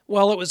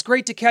 Well, it was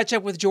great to catch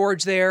up with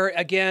George there.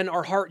 Again,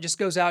 our heart just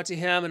goes out to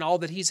him and all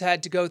that he's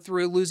had to go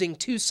through, losing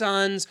 2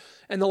 sons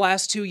in the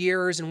last 2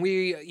 years. And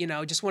we,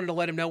 just wanted to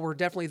let him know we're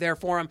definitely there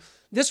for him.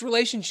 This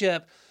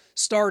relationship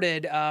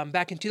started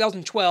back in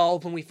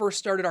 2012 when we first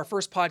started our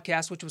first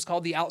podcast, which was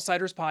called the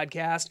Outsiders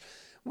Podcast.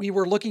 We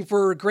were looking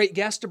for great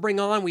guests to bring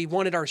on. We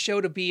wanted our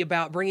show to be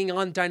about bringing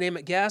on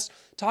dynamic guests,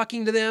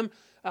 talking to them,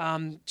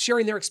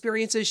 sharing their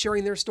experiences,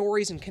 sharing their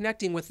stories, and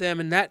connecting with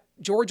them. And that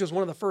George was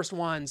one of the first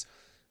ones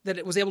that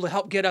it was able to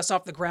help get us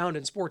off the ground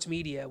in sports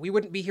media. We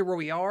wouldn't be here where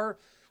we are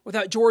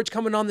without George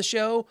coming on the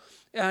show,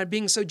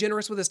 being so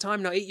generous with his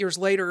time. Now, 8 years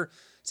later,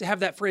 to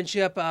have that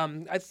friendship,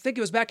 I think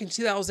it was back in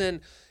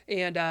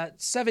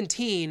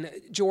 2017,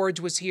 George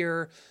was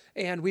here,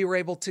 and we were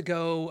able to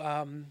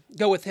go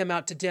with him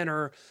out to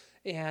dinner,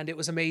 and it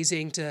was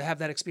amazing to have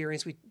that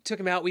experience. We took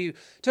him out. We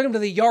took him to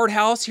the Yard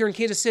House here in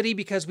Kansas City,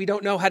 because we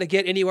don't know how to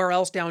get anywhere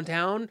else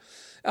downtown.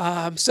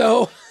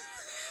 So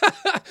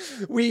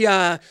we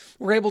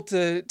were able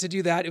to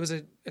do that. It was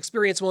an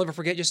experience we'll never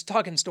forget, just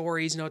talking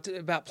stories,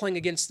 about playing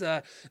against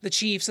the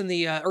Chiefs in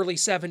the early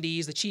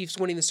 70s, the Chiefs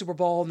winning the Super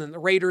Bowl, and then the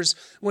Raiders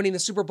winning the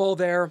Super Bowl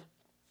there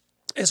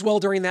as well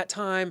during that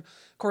time.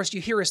 Of course,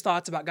 you hear his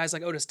thoughts about guys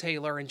like Otis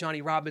Taylor and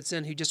Johnny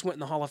Robinson, who just went in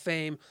the Hall of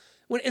Fame.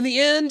 When in the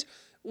end,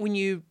 when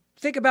you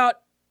think about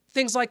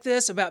things like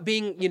this, about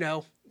being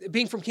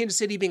from Kansas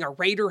City, being a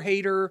Raider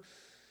hater,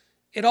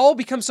 it all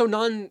becomes so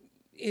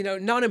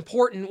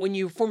non-important when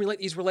you formulate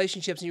these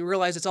relationships and you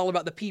realize it's all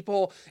about the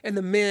people and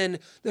the men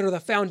that are the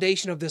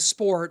foundation of this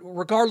sport,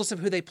 regardless of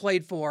who they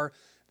played for.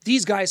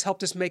 These guys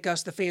helped us make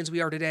us the fans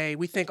we are today.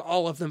 We thank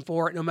all of them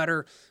for it, no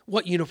matter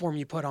what uniform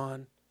you put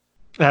on.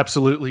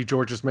 Absolutely.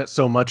 George has meant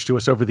so much to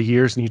us over the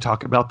years. And you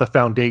talk about the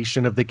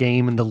foundation of the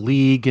game and the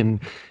league and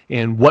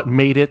what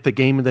made it the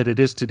game that it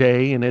is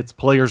today. And it's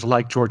players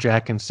like George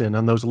Atkinson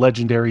on those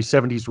legendary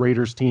 70s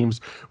Raiders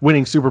teams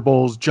winning Super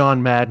Bowls,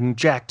 John Madden,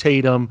 Jack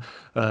Tatum,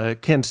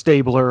 Ken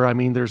Stabler. I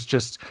mean, there's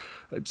just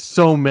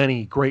so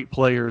many great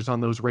players on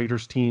those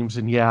Raiders teams.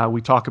 And yeah, we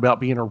talk about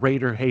being a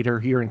Raider hater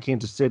here in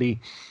Kansas City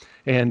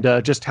and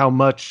just how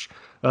much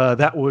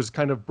that was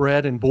kind of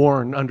bred and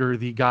born under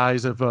the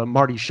guise of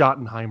Marty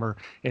Schottenheimer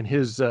and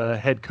his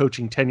head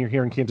coaching tenure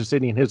here in Kansas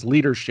City and his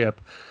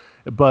leadership.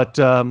 But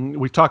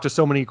we've talked to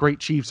so many great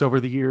Chiefs over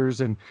the years,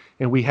 and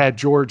we had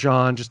George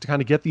on just to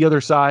kind of get the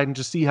other side and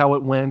just see how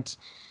it went.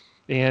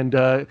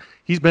 And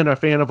he's been a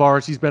fan of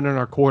ours. He's been in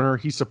our corner.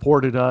 He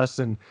supported us,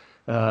 and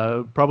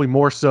probably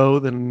more so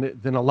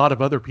than a lot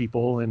of other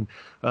people. And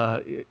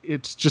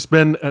it's just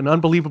been an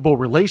unbelievable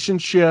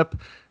relationship,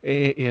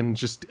 and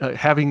just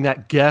having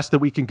that guest that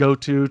we can go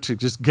to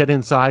just get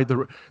inside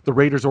the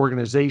Raiders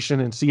organization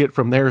and see it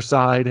from their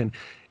side.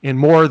 And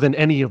more than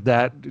any of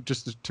that,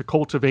 just to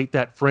cultivate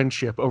that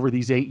friendship over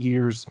these 8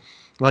 years.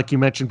 Like you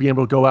mentioned, being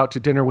able to go out to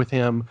dinner with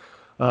him.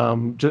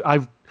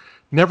 I've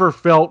never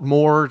felt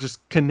more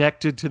just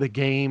connected to the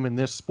game and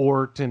this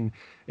sport and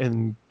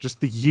just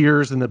the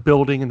years and the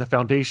building and the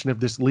foundation of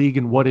this league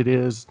and what it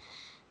is,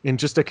 and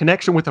just a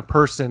connection with a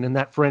person and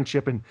that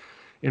friendship and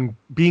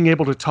being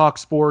able to talk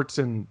sports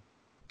and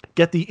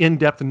get the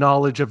in-depth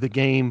knowledge of the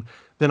game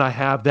than I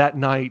have that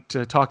night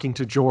talking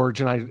to George.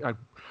 And I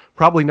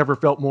probably never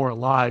felt more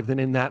alive than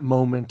in that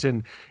moment,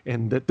 and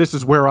that this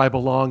is where I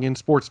belong in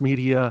sports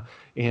media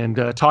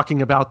and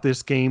talking about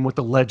this game with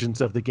the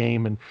legends of the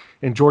game.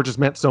 And George has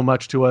meant so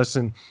much to us,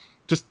 and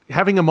just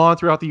having him on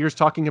throughout the years,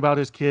 talking about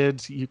his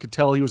kids, you could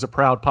tell he was a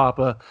proud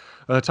papa,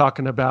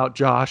 talking about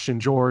Josh and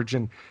George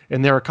and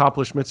their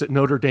accomplishments at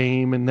Notre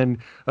Dame, and then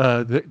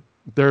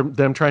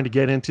them trying to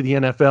get into the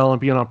NFL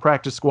and being on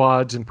practice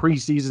squads and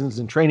preseasons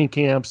and training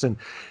camps, and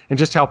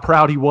just how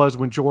proud he was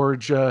when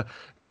George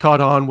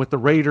caught on with the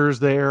Raiders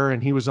there,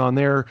 and he was on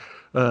their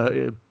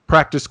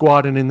practice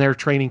squad and in their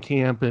training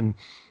camp. And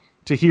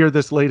to hear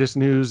this latest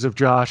news of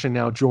Josh and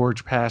now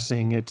George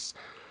passing, it's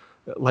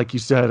like you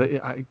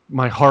said,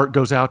 my heart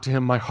goes out to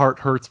him. My heart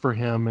hurts for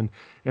him,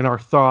 and our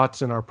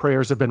thoughts and our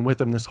prayers have been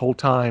with him this whole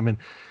time.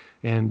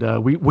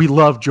 And we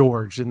love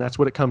George, and that's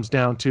what it comes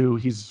down to.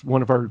 He's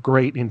one of our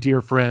great and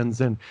dear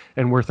friends, and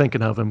we're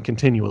thinking of him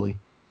continually.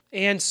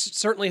 And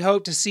certainly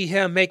hope to see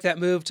him make that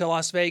move to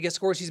Las Vegas.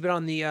 Of course, he's been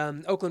on the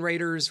Oakland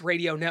Raiders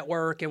radio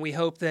network, and we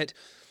hope that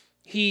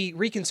he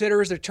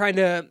reconsiders. They're trying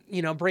to,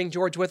 bring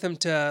George with him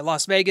to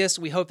Las Vegas.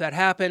 We hope that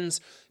happens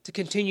to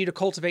continue to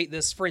cultivate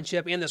this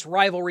friendship and this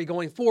rivalry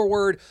going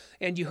forward.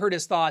 And you heard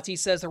his thoughts. He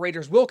says the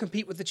Raiders will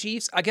compete with the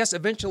Chiefs. I guess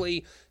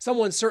eventually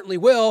someone certainly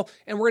will.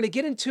 And we're going to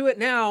get into it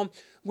now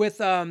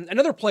with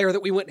another player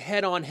that we went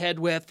head-on-head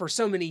with for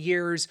so many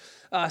years.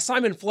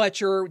 Simon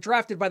Fletcher,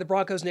 drafted by the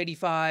Broncos in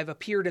 '85,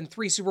 appeared in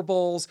 3 Super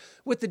Bowls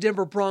with the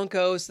Denver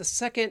Broncos, the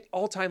second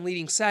all-time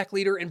leading sack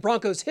leader in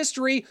Broncos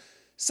history.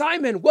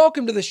 Simon,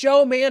 welcome to the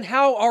show, man.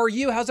 How are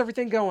you? How's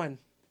everything going?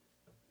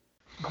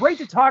 Great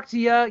to talk to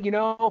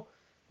you.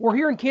 We're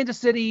here in Kansas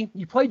City.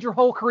 You played your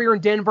whole career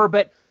in Denver,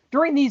 but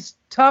during these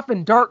tough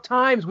and dark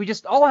times, we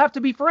just all have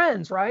to be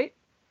friends, right?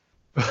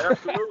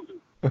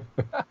 Absolutely.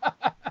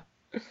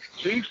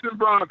 Chiefs and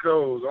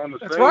Broncos on the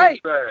That's same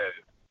right.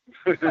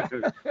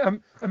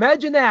 side.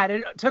 Imagine that.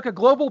 It took a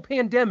global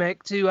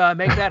pandemic to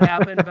make that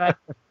happen. But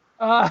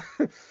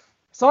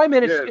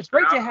Simon, it's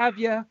great to have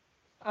you.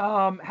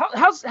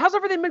 How's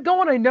everything been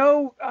going? I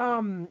know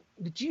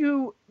that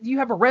you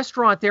have a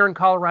restaurant there in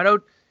Colorado.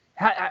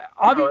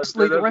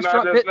 Obviously, the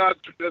restaurant.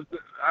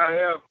 I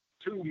have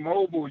 2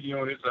 mobile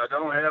units. I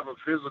don't have a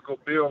physical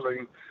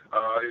building.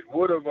 It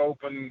would have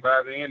opened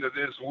by the end of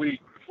this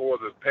week before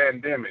the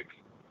pandemic.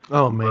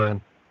 Oh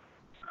man!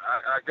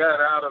 I got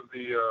out of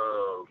the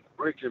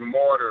brick and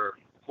mortar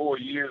 4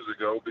 years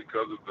ago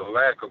because of the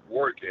lack of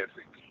work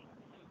ethic.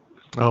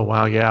 Oh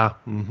wow! Yeah.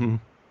 Mm-hmm.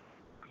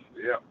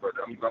 Yeah, but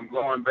I'm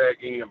going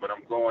back in, but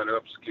I'm going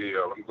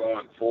upscale. I'm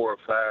going 4 or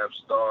 5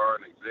 star,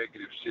 an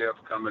executive chef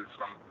coming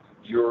from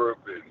Europe,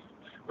 and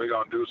we're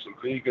going to do some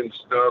vegan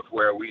stuff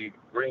where we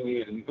bring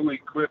in new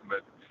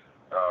equipment,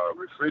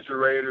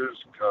 refrigerators,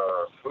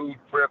 food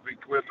prep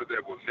equipment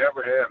that will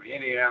never have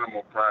any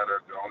animal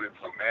product on it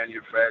from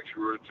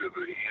manufacturer to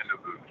the end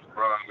of the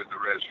run with the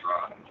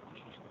restaurant.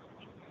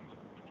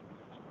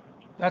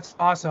 That's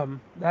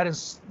awesome. That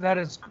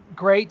is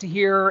great to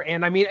hear.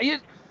 And I mean,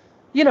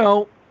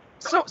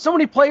 so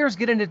many players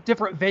get into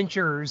different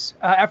ventures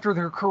after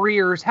their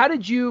careers. How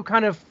did you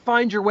kind of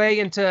find your way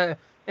into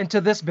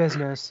this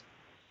business?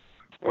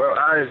 Well,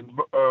 I've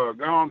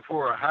gone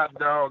for a hot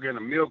dog and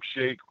a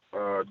milkshake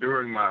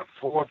during my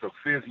 4th or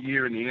 5th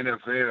year in the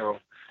NFL,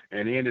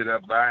 and ended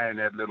up buying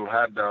that little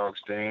hot dog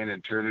stand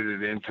and turning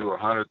it into a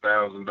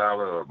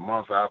 $100,000 a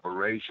month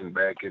operation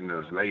back in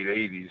the late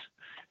 80s.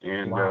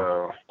 And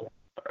wow.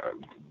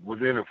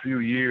 Within a few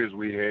years,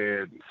 we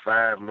had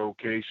 5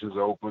 locations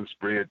open,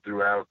 spread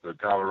throughout the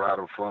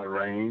Colorado Front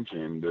Range,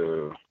 and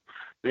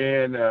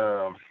Then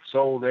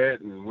sold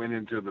that and went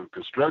into the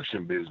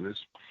construction business.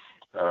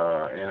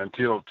 And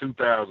until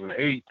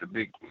 2008, the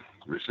big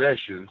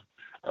recession,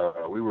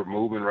 we were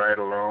moving right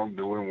along,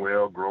 doing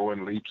well,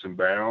 growing leaps and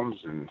bounds.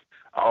 And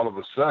all of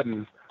a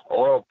sudden,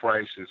 oil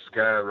prices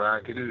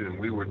skyrocketed, and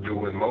we were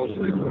doing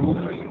mostly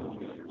roofing,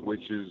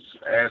 which is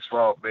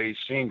asphalt-based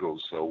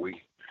shingles. So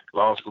we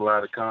lost a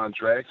lot of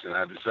contracts, and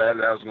I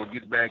decided I was going to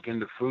get back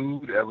into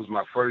food. That was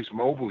my first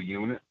mobile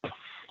unit.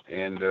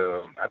 And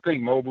I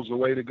think mobile's the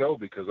way to go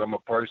because I'm a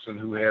person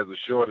who has a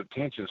short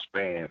attention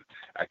span.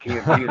 I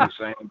can't be in the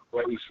same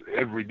place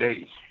every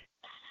day.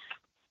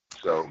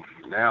 So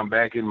now I'm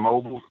back in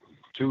mobile,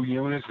 2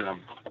 units, and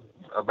I'm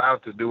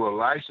about to do a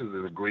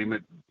licensing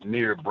agreement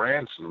near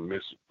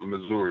Branson,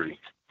 Missouri.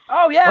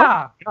 Oh,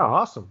 yeah. Oh,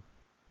 awesome.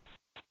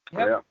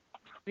 Yep. Yeah.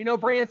 We know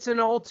Branson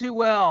all too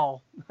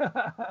well.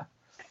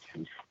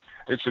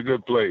 It's a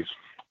good place.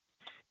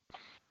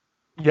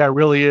 Yeah, it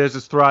really is.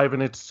 It's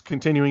thriving. It's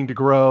continuing to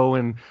grow.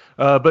 And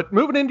but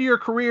moving into your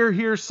career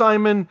here,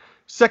 Simon,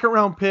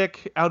 2nd-round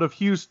pick out of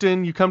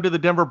Houston. You come to the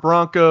Denver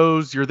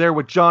Broncos. You're there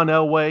with John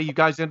Elway. You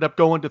guys end up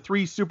going to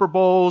 3 Super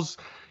Bowls.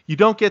 You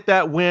don't get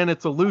that win.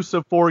 It's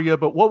elusive for you.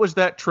 But what was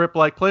that trip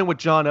like, playing with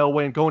John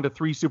Elway and going to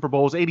 3 Super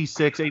Bowls,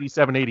 86,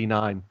 87,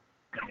 89?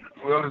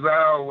 Well, as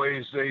I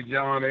always say,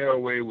 John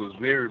Elway was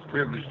very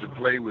privileged to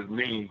play with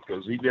me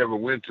because he never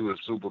went to a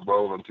Super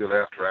Bowl until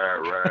after I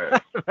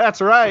arrived.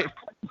 That's right.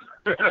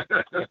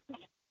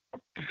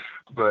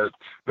 But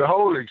the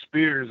whole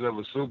experience of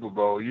a Super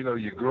Bowl, you know,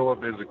 you grow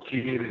up as a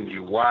kid and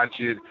you watch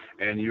it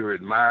and you're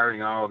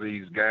admiring all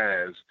these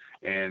guys.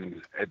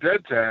 And at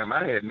that time,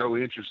 I had no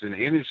interest in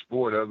any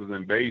sport other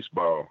than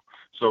baseball.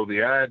 So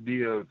the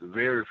idea of the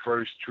very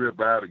first trip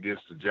out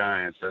against the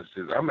Giants, I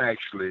said, I'm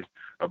actually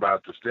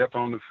about to step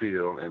on the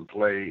field and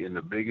play in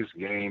the biggest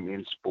game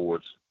in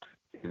sports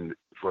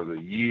for the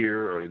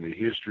year or in the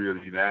history of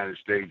the United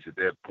States at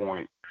that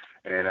point.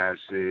 And I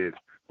said,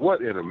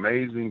 what an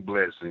amazing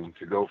blessing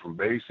to go from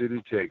Bay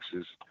City,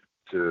 Texas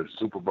to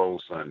Super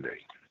Bowl Sunday.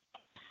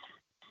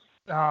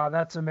 Oh,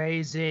 that's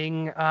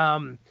amazing.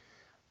 Along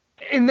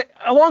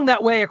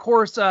that way, of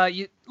course,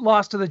 you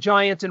lost to the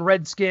Giants and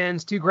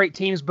Redskins, 2 great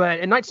teams. But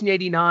in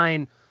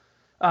 1989,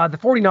 the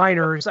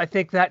 49ers, I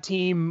think that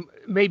team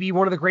may be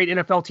one of the great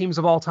NFL teams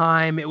of all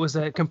time. It was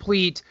a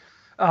complete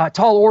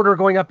tall order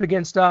going up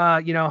against,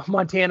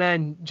 Montana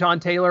and John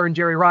Taylor and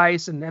Jerry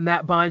Rice and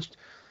that bunch.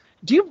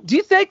 Do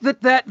you think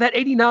that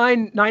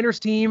 89 Niners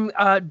team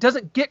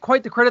doesn't get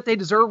quite the credit they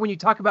deserve when you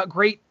talk about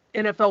great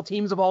NFL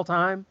teams of all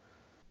time?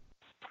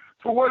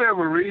 For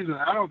whatever reason,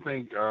 I don't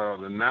think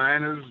the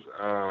Niners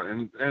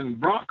and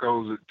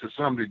Broncos, to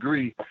some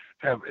degree,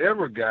 have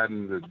ever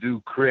gotten the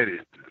due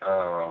credit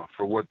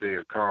for what they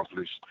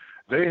accomplished.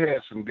 They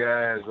had some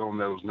guys on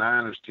those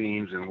Niners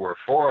teams and were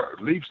far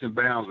leaps and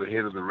bounds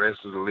ahead of the rest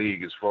of the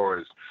league as far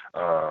as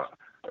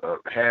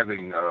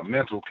having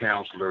mental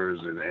counselors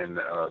and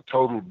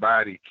total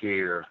body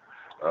care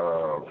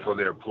for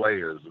their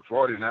players. The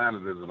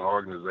 49ers as an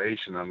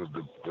organization under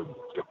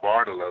the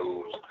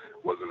Bartolos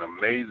was an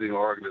amazing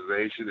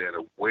organization and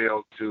a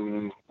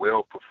well-tuned,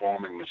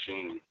 well-performing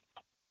machine.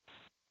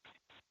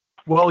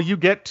 Well, you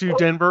get to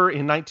Denver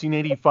in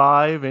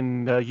 1985,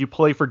 and you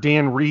play for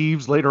Dan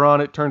Reeves. Later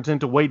on, it turns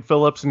into Wade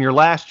Phillips. And your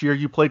last year,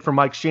 you played for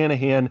Mike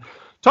Shanahan.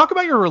 Talk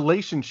about your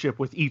relationship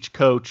with each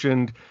coach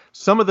and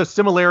some of the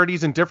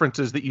similarities and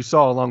differences that you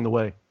saw along the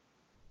way.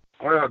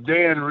 Well,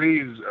 Dan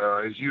Reeves,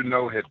 as you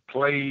know, had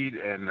played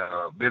and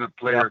been a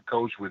player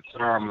coach with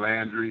Tom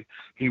Landry.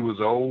 He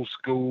was old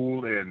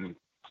school, and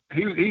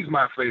he's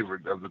my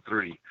favorite of the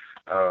 3,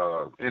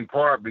 in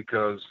part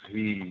because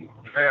he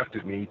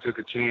drafted me. He took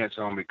a chance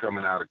on me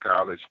coming out of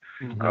college.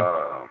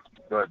 Mm-hmm.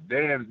 But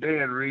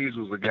Dan Reeves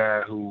was a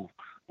guy who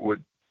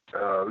would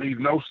leave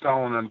no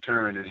stone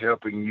unturned in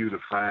helping you to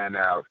find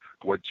out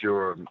what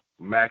your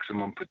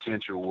maximum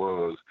potential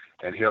was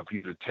and help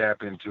you to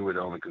tap into it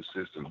on a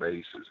consistent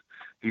basis.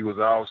 He was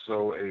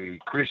also a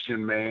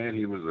Christian man.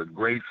 He was a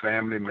great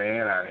family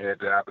man. I had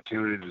the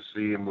opportunity to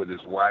see him with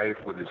his wife,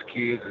 with his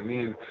kids, and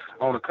then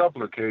on a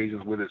couple of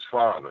occasions with his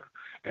father.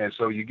 And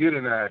so you get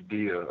an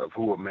idea of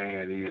who a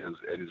man is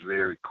at his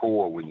very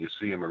core when you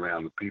see him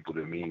around the people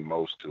that mean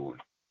most to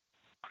him.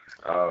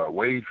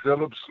 Wade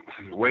Phillips.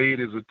 Wade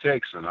is a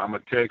Texan. I'm a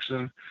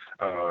Texan.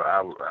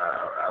 I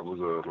was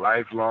a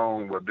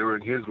lifelong,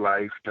 during his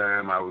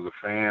lifetime, I was a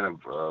fan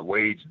of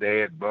Wade's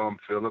dad, Bum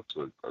Phillips,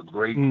 a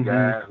great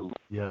guy who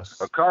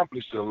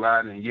accomplished a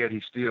lot, and yet he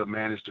still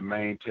managed to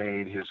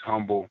maintain his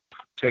humble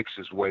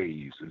Texas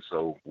ways. And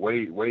so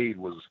Wade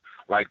was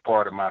like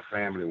part of my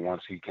family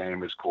once he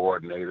came as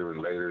coordinator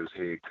and later as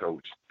head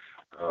coach.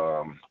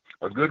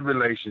 A good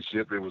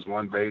relationship. It was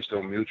one based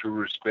on mutual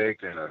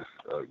respect and a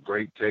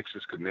great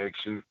Texas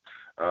connection.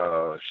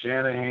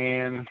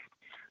 Shanahan,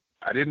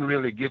 I didn't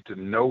really get to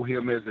know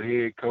him as a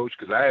head coach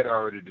because I had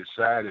already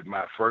decided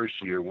my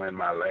first year when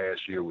my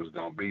last year was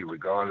going to be,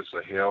 regardless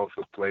of health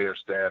or player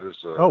status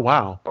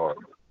or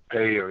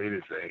pay or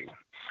anything.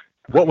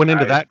 What went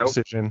into that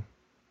decision?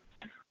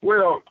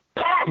 Well,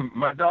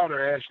 my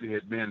daughter Ashley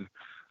had been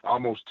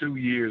almost 2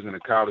 years in a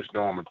college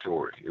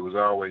dormitory. It was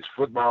always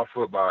football,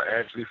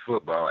 Ashley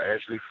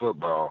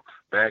football,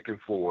 back and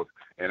forth.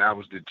 And I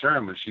was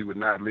determined she would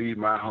not leave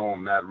my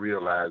home not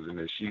realizing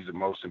that she's the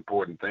most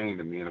important thing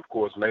to me. And, of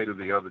course, later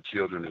the other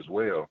children as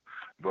well.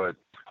 But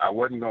I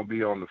wasn't going to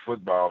be on the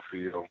football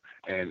field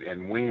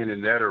and win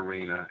in that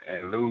arena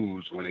and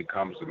lose when it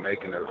comes to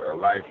making a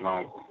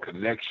lifelong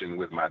connection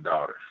with my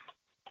daughter.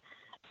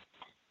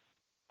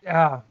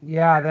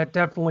 Yeah, that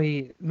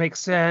definitely makes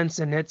sense,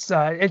 and it's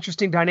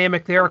interesting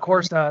dynamic there. Of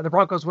course, the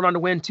Broncos went on to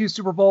win 2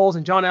 Super Bowls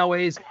in John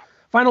Elway's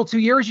final 2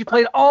 years. You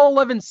played all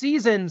 11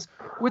 seasons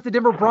with the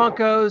Denver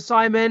Broncos,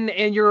 Simon,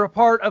 and you're a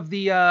part of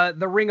the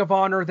Ring of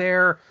Honor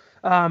there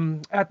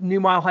at New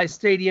Mile High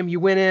Stadium. You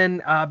went in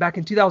back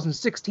in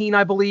 2016,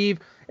 I believe,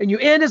 and you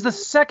end as the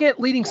second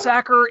leading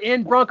sacker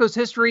in Broncos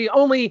history.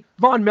 Only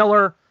Von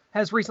Miller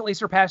has recently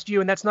surpassed you,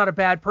 and that's not a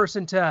bad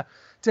person to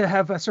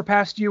have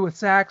surpassed you with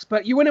sacks.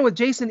 But you went in with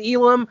Jason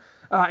Elam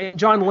and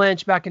John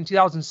Lynch back in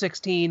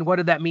 2016. What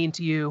did that mean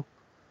to you?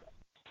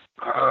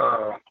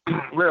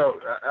 Well,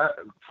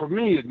 for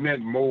me, it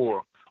meant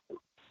more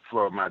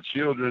for my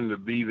children to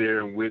be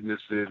there and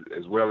witness it,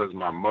 as well as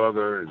my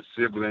mother and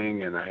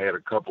sibling. And I had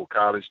a couple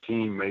college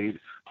teammates,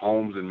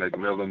 Holmes and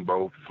McMillan,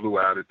 both flew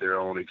out at their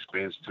own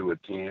expense to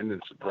attend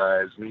and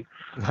surprised me.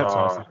 That's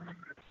awesome.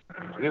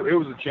 It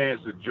was a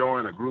chance to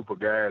join a group of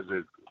guys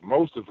that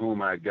most of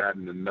whom I'd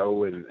gotten to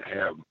know and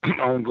have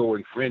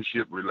ongoing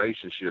friendship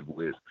relationship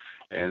with.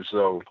 And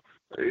so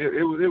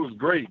it was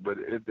great, but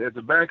at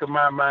the back of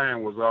my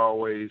mind was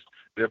always,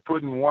 they're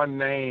putting one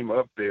name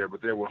up there,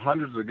 but there were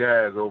hundreds of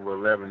guys over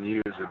 11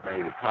 years that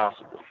made it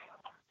possible.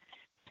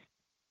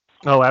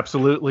 Oh,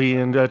 absolutely.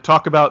 And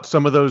talk about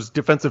some of those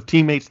defensive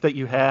teammates that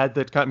you had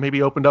that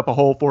maybe opened up a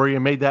hole for you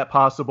and made that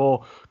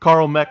possible.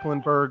 Carl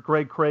Mecklenburg,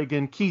 Greg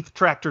Cragen, Keith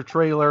Tractor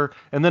Trailer,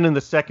 and then in the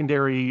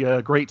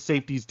secondary, great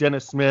safeties,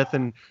 Dennis Smith,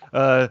 and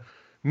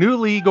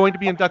newly going to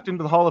be inducted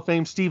into the Hall of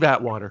Fame, Steve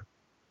Atwater.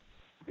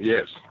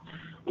 Yes.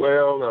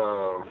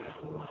 Well,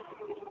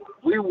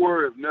 we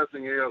were, if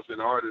nothing else,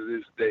 in art of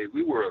this day,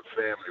 we were a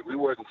family. We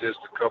wasn't just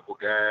a couple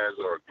guys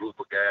or a group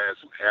of guys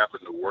who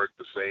happened to work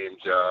the same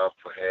job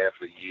for half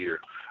a year.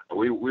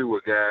 We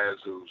were guys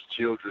whose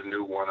children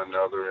knew one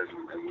another,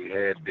 and we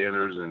had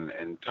dinners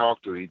and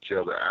talked to each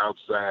other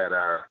outside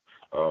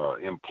our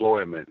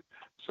employment.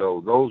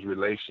 So those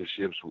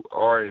relationships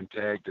are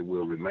intact and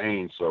will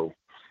remain so.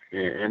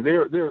 And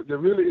they're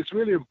really, it's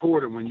really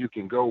important when you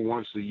can go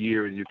once a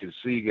year and you can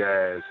see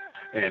guys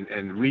and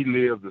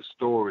relive the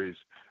stories.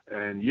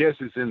 And yes,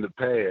 it's in the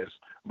past,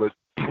 but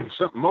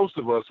most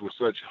of us were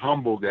such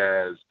humble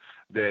guys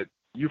that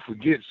you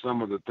forget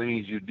some of the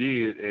things you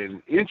did.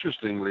 And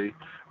interestingly,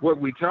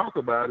 what we talk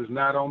about is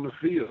not on the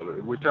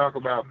field. We talk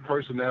about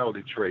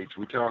personality traits.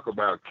 We talk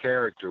about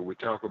character. We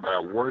talk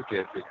about work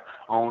ethic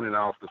on and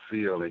off the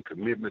field and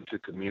commitment to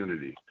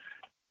community.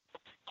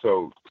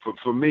 So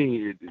for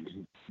me,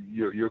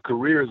 your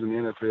career as an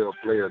NFL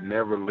player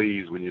never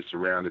leaves when you're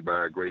surrounded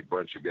by a great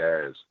bunch of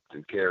guys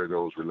and carry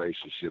those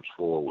relationships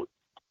forward.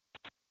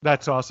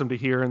 That's awesome to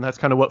hear, and that's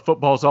kind of what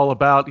football's all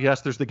about.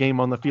 Yes, there's the game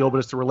on the field, but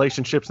it's the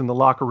relationships in the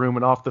locker room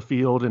and off the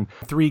field, and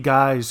 3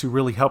 guys who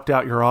really helped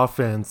out your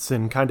offense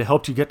and kind of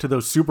helped you get to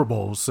those Super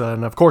Bowls.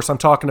 And, of course, I'm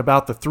talking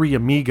about the 3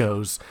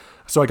 amigos.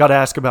 So I got to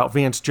ask about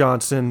Vance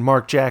Johnson,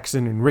 Mark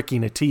Jackson, and Ricky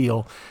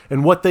Nattiel,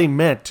 and what they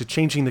meant to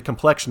changing the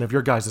complexion of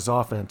your guys'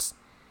 offense.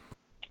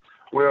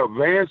 Well,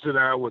 Vance and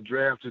I were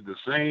drafted the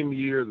same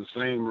year, the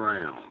same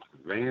round.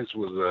 Vance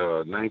was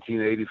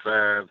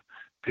 1985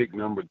 pick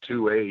number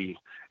 2A.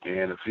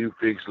 And a few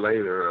picks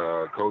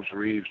later, Coach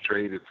Reeves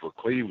traded for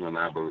Cleveland,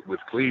 with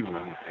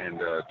Cleveland,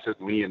 and took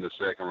me in the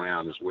second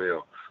round as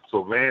well.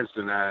 So Vance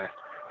and I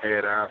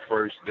had our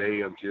first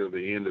day until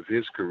the end of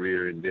his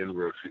career in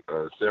Denver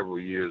several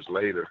years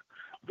later.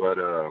 But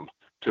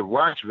to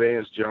watch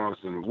Vance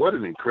Johnson, what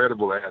an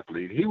incredible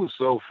athlete. He was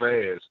so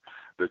fast,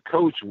 the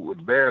coach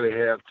would barely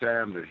have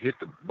time to hit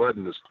the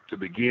button to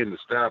begin the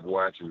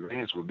stopwatch, and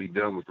Vance would be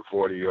done with the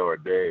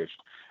 40-yard dash.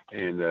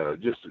 And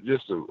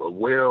just a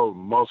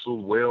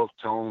well-muscled,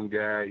 well-toned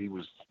guy. He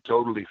was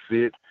totally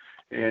fit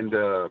and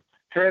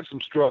had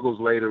some struggles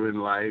later in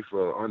life.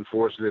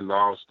 Unfortunately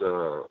lost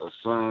a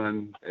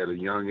son at a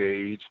young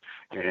age.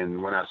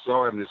 And when I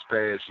saw him this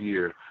past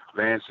year,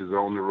 Vance is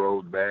on the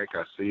road back.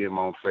 I see him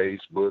on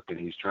Facebook, and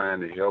he's trying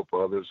to help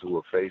others who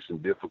are facing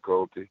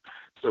difficulty.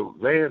 So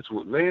Vance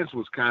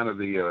was kind of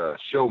the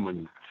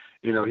showman.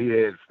 You know, he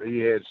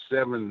had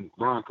 7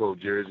 Bronco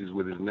jerseys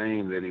with his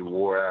name that he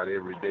wore out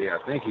every day. I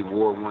think he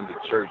wore one to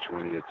church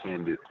when he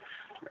attended.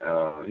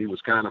 He was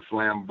kind of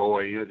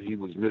flamboyant. He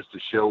was Mr.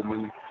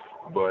 Showman,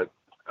 but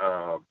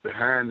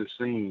behind the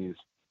scenes,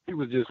 he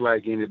was just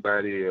like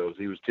anybody else.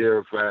 He was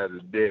terrified to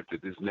death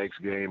that this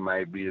next game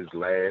might be his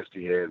last.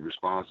 He had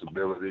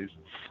responsibilities.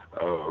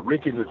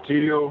 Ricky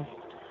Nattiel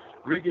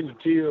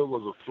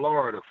was a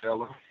Florida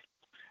fella,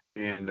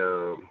 and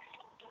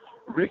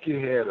Ricky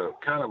had a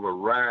kind of a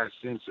wry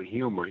sense of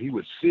humor. He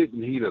would sit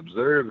and he'd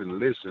observe and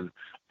listen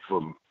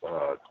for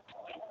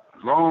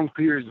long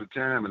periods of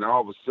time, and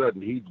all of a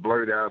sudden he'd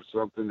blurt out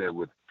something that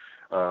would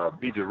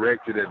be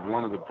directed at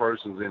one of the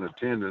persons in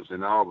attendance,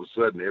 and all of a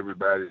sudden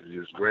everybody's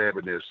just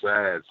grabbing their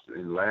sides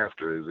in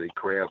laughter as they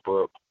cramp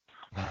up.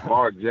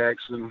 Mark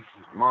Jackson,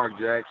 I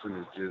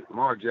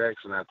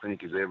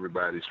think, is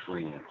everybody's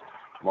friend.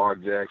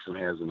 Mark Jackson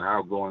has an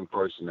outgoing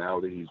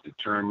personality. He's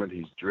determined.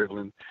 He's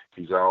driven.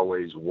 He's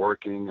always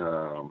working,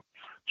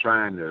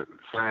 trying to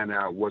find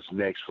out what's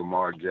next for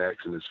Mark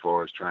Jackson as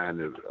far as trying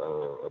to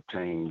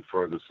obtain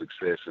further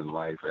success in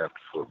life after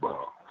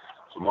football.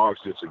 So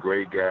Mark's just a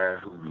great guy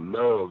who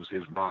loves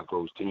his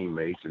Broncos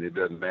teammates, and it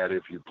doesn't matter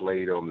if you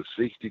played on the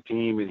 60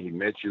 team and he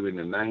met you in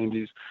the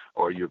 90s,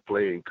 or you're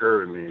playing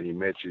currently and he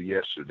met you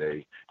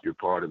yesterday. You're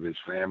part of his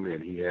family,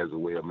 and he has a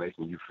way of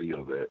making you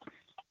feel that.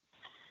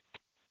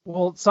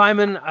 Well,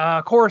 Simon,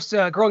 of course,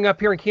 growing up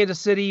here in Kansas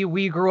City,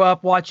 we grew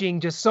up watching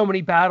just so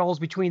many battles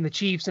between the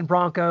Chiefs and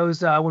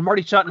Broncos. When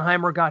Marty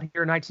Schottenheimer got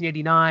here in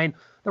 1989,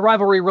 the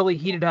rivalry really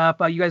heated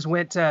up. You guys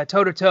went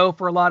toe-to-toe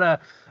for a lot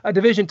of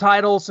division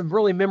titles, some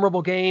really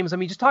memorable games. I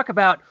mean, just talk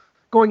about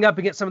going up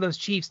against some of those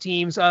Chiefs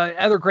teams,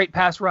 other great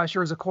pass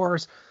rushers, of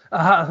course,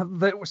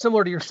 that were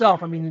similar to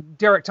yourself. I mean,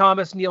 Derek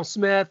Thomas, Neil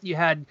Smith, you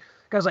had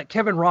guys like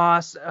Kevin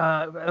Ross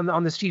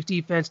on this Chiefs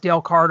defense,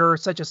 Dale Carter,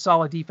 such a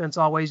solid defense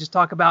always. Just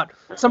talk about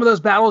some of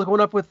those battles going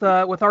up with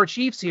our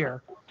Chiefs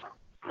here.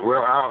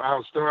 Well,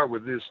 I'll start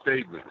with this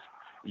statement.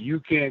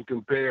 You can't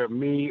compare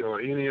me or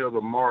any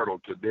other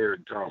mortal to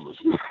Derek Thomas.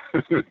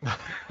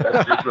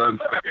 That's just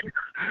unfair.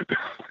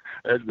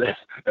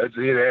 That's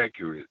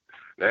inaccurate.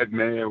 That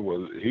man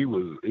was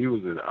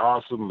an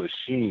awesome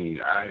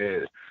machine.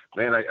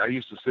 I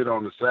used to sit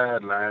on the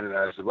sideline and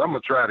I said, well, I'm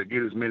gonna try to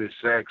get as many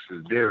sacks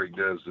as Derek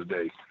does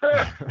today.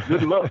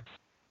 Good luck.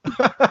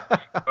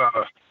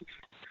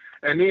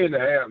 And then to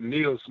have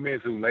Neil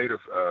Smith, who later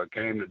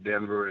came to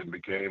Denver and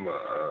became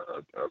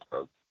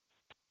a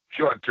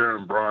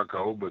short-term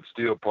Bronco, but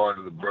still part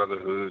of the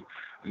brotherhood.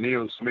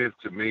 Neil Smith,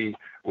 to me,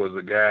 was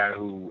a guy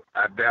who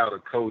I doubt a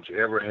coach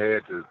ever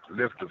had to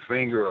lift a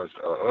finger or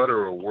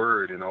utter a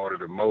word in order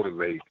to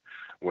motivate.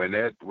 When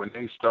the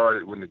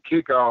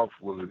kickoff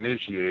was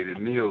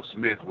initiated, Neil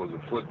Smith was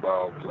a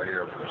football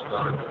player from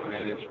start to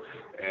finish,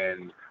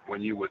 and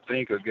when you would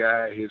think a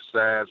guy his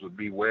size would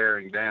be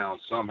wearing down,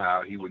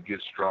 somehow he would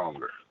get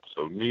stronger.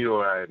 So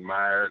Neil I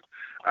admired.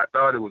 I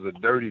thought it was a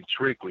dirty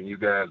trick when you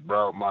guys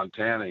brought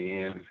Montana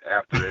in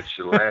after that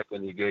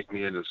shellacking you gave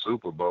me in the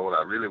Super Bowl.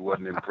 I really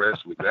wasn't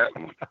impressed with that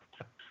one.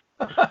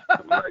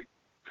 Like,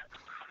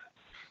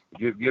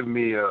 give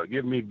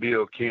me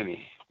Bill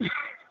Kenny.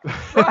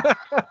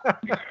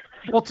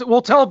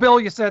 We'll tell Bill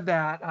you said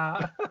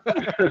that.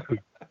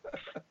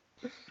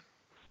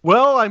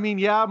 Well, I mean,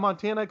 yeah,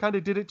 Montana kind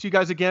of did it to you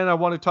guys again. I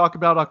want to talk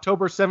about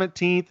October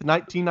 17th,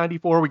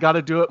 1994. We got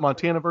to do it.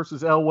 Montana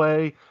versus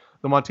Elway,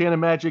 the Montana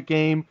Magic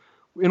game,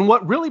 in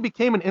what really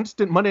became an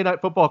instant Monday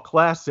Night Football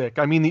classic.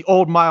 I mean, the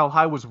old Mile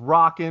High was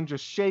rocking,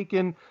 just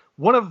shaking.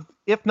 One of,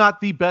 if not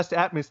the best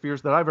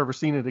atmospheres that I've ever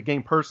seen in a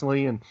game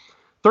personally. And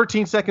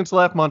 13 seconds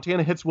left,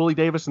 Montana hits Willie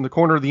Davis in the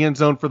corner of the end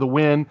zone for the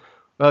win.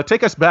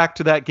 Take us back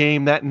to that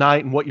game that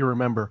night and what you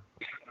remember.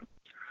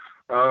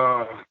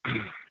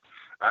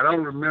 I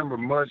don't remember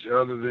much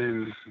other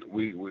than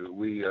we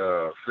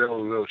fell a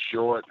little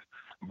short.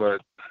 But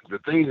the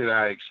thing that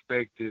I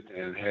expected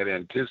and had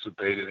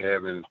anticipated,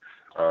 having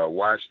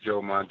watched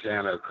Joe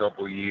Montana a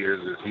couple of years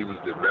as he was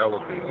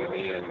developing and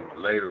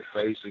then later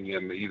facing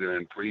him either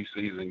in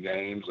preseason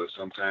games or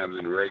sometimes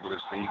in regular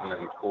season,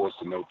 and of course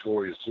the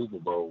notorious Super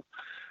Bowl,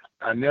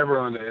 I never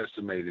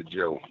underestimated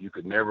Joe. You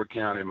could never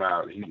count him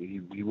out.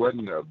 He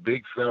wasn't a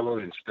big fellow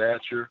in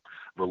stature,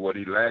 but what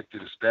he lacked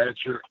in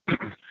stature,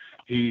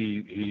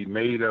 he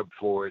made up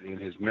for it in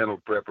his mental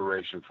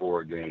preparation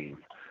for a game.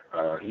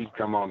 He'd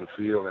come on the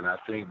field, and I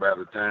think by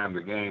the time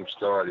the game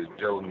started,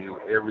 Joe knew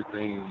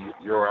everything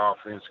your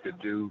offense could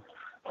do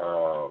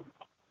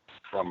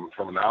from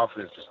an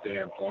offensive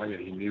standpoint,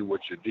 and he knew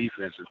what your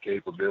defensive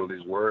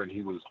capabilities were, and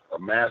he was a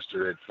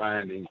master at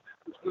finding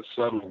the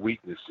subtle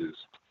weaknesses,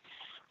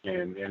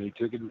 and he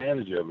took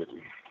advantage of it.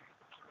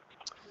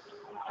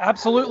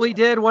 Absolutely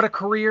did. What a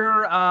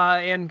career,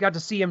 and got to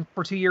see him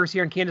for 2 years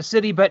here in Kansas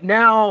City. But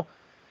now,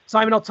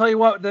 Simon, I'll tell you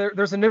what,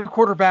 there's a new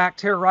quarterback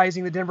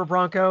terrorizing the Denver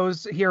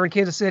Broncos here in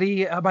Kansas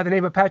City by the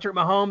name of Patrick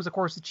Mahomes. Of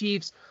course, the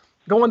Chiefs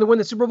going to win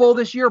the Super Bowl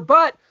this year.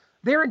 But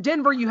there in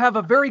Denver, you have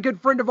a very good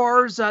friend of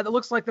ours that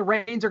looks like the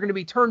reins are going to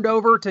be turned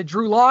over to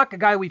Drew Lock, a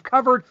guy we've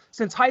covered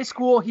since high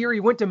school here. He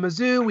went to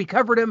Mizzou. We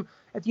covered him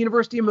at the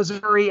University of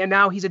Missouri, and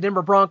now he's a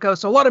Denver Bronco.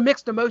 So a lot of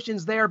mixed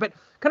emotions there. But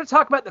kind of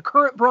talk about the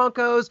current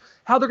Broncos,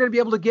 how they're going to be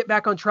able to get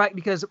back on track,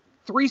 because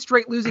 3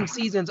 straight losing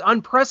seasons,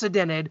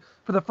 unprecedented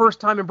for the first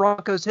time in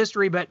Broncos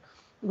history. But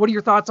what are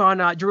your thoughts on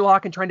Drew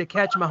Lock and trying to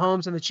catch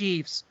Mahomes and the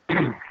Chiefs?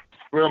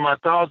 Well, my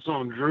thoughts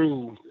on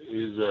Drew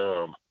is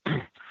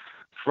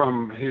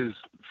from his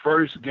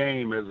first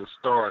game as a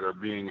starter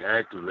being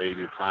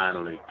activated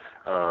finally,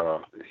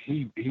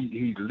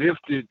 he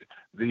lifted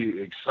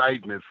the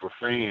excitement for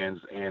fans,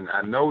 and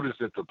I noticed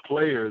that the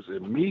players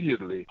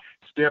immediately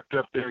stepped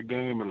up their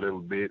game a little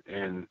bit,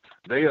 and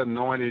they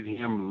anointed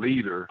him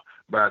leader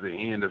by the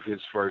end of his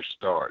first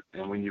start.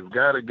 And when you've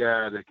got a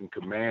guy that can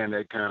command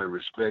that kind of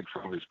respect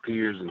from his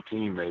peers and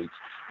teammates,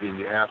 then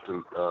you have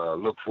to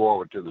look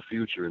forward to the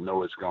future and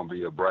know it's going to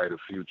be a brighter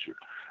future.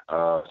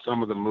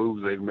 Some of the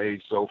moves they've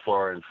made so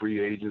far in free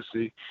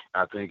agency,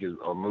 I think,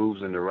 are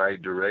moves in the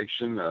right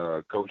direction.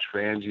 Coach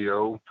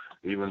Fangio,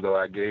 even though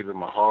I gave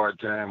him a hard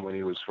time when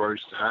he was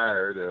first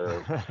hired,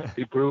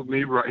 he proved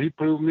me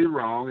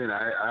wrong, and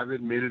I've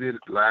admitted it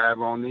live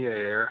on the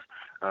air.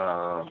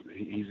 I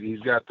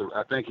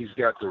think he's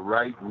got the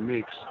right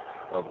mix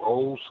of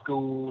old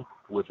school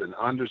with an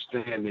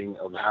understanding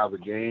of how the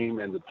game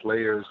and the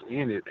players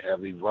in it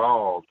have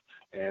evolved.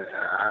 And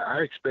I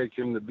expect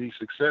him to be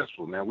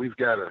successful. Now, we've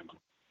got to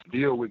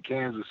deal with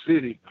Kansas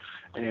City,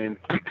 and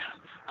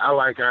I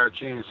like our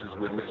chances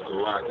with Mr.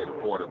 Locke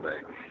at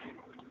quarterback.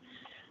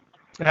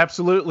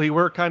 Absolutely.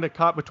 We're kind of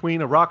caught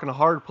between a rock and a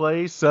hard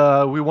place.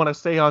 We want to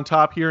stay on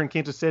top here in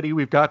Kansas City.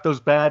 We've got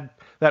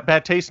that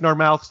bad taste in our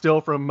mouth still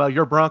from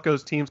your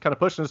Broncos teams kind of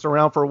pushing us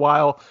around for a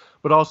while,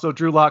 but also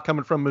Drew Lock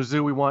coming from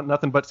Mizzou. We want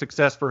nothing but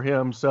success for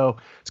him. So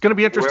it's going to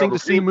be interesting to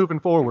see moving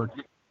forward.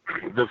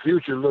 The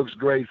future looks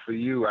great for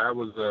you. I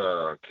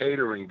was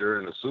catering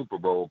during the Super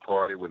Bowl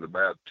party with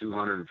about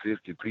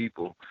 250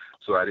 people,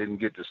 so I didn't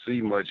get to see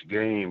much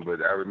game.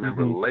 But I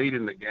remember late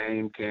in the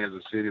game,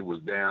 Kansas City was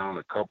down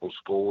a couple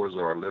scores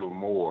or a little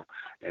more,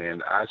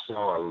 and I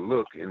saw a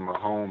look in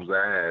Mahomes'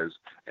 eyes,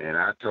 and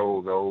I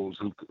told those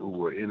who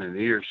were in an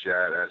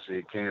earshot, I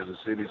said, Kansas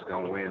City's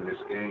going to win this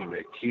game.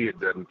 That kid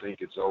doesn't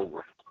think it's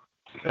over.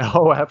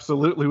 Oh,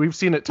 absolutely. We've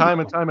seen it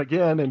time and time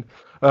again, and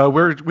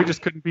we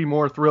just couldn't be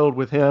more thrilled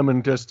with him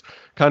and just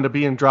kind of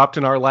being dropped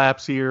in our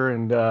laps here,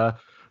 and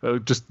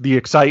just the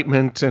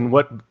excitement and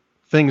what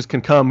things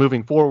can come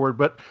moving forward.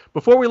 But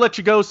before we let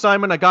you go,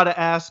 Simon, I got to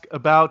ask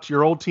about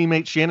your old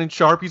teammate Shannon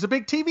Sharpe. He's a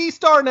big TV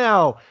star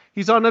now.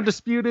 He's on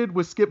Undisputed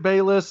with Skip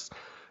Bayless.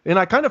 And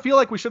I kind of feel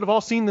like we should have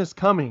all seen this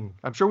coming.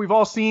 I'm sure we've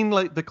all seen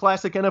like the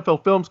classic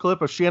NFL Films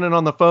clip of Shannon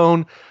on the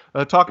phone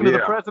talking to the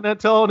president,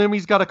 telling him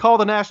he's got to call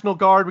the National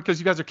Guard because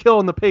you guys are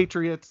killing the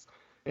Patriots.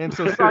 And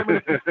so, Simon,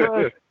 if you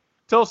could,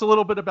 tell us a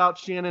little bit about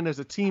Shannon as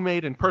a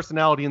teammate and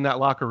personality in that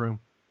locker room.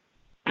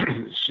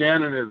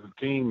 Shannon as a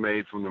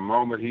teammate, from the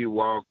moment he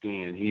walked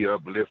in, he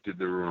uplifted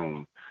the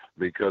room.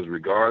 Because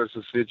regardless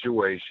of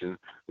situation,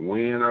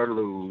 win or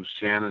lose,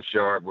 Shannon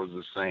Sharpe was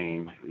the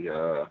same.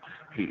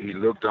 He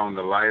looked on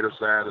the lighter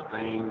side of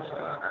things.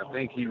 I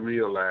think he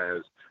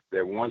realized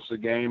that once the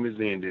game is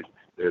ended,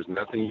 there's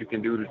nothing you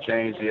can do to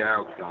change the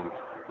outcome,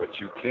 but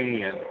you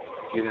can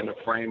get in a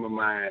frame of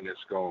mind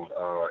that's going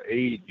to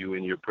aid you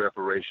in your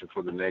preparation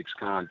for the next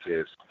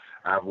contest.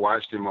 I've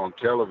watched him on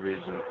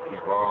television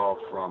evolve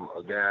from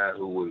a guy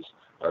who was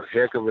a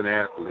heck of an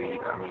athlete.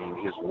 I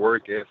mean, his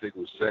work ethic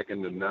was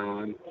second to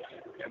none.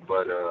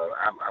 But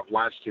I've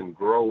watched him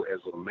grow as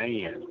a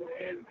man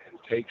and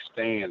take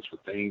stands for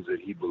things that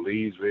he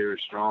believes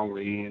very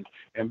strongly in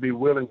and be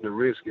willing to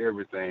risk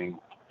everything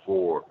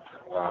for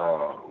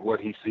what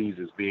he sees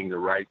as being the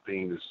right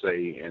thing to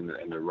say and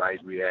the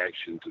right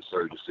reaction to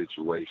certain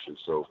situations.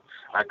 So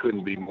I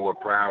couldn't be more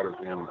proud of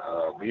him.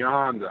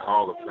 Beyond the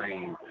Hall of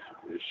Fame,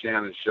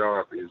 Shannon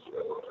Sharpe is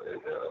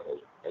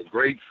a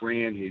great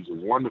friend. He's a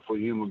wonderful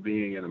human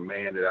being and a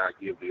man that I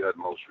give the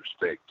utmost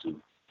respect to.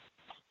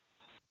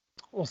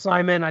 Well,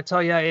 Simon, I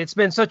tell you, it's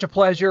been such a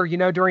pleasure. You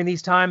know, during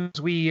these times,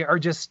 we are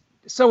just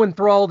so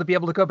enthralled to be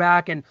able to go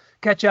back and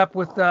catch up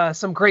with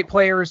some great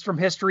players from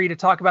history to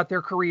talk about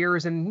their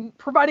careers and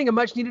providing a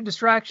much needed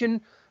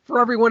distraction for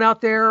everyone out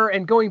there.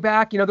 And going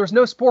back, you know, there's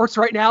no sports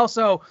right now.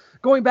 So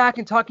going back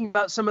and talking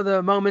about some of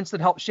the moments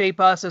that helped shape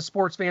us as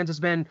sports fans has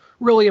been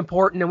really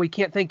important. And we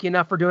can't thank you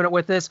enough for doing it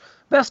with us.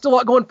 Best of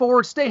luck going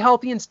forward. Stay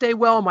healthy and stay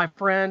well, my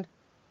friend.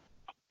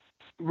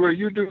 Well,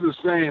 you do the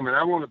same, and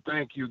I want to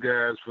thank you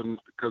guys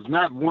because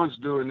not once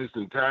during this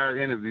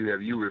entire interview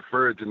have you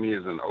referred to me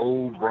as an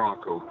old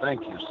Bronco.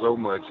 Thank you so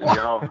much, and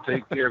y'all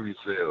take care of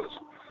yourselves.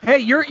 Hey,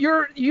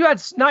 you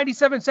had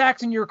 97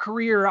 sacks in your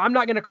career. I'm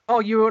not going to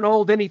call you an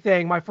old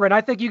anything, my friend.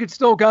 I think you could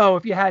still go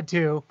if you had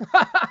to.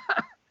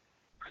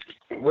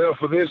 Well,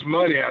 for this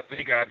money, I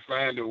think I'd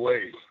find a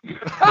way.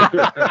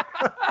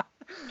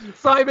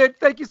 Simon,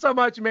 thank you so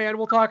much, man.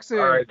 We'll talk soon.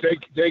 All right,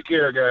 take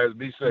care, guys.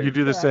 Be safe. You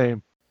do the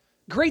same.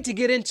 Great to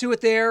get into it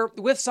there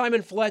with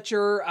Simon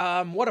Fletcher.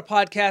 What a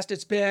podcast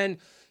it's been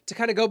to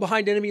kind of go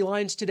behind enemy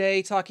lines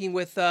today, talking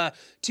with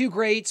two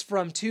greats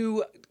from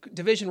two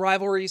division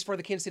rivalries for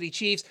the Kansas City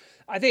Chiefs.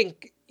 I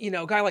think, you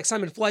know, a guy like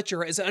Simon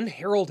Fletcher is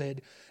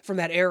unheralded from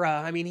that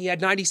era. I mean, he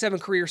had 97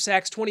 career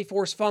sacks,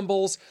 24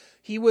 fumbles.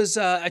 He was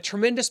a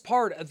tremendous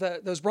part of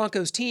those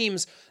Broncos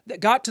teams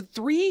that got to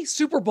 3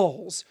 Super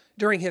Bowls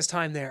during his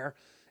time there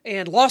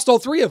and lost all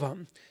 3 of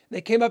them. They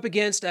came up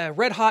against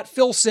red-hot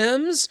Phil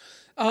Simms,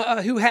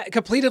 who had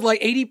completed like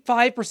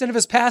 85% of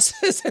his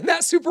passes in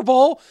that Super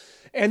Bowl.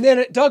 And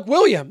then Doug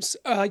Williams,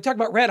 you talk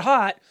about red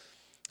hot,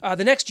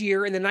 the next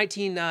year in the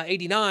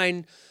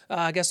 1989,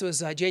 I guess it was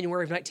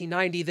January of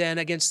 1990 then,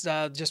 against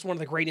just one of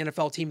the great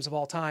NFL teams of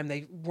all time.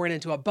 They went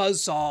into a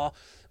buzzsaw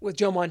with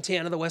Joe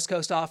Montana, the West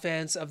Coast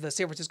offense of the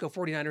San Francisco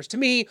 49ers. To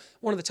me,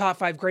 one of the top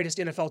 5 greatest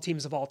NFL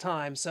teams of all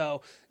time.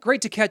 So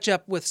great to catch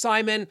up with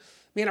Simon.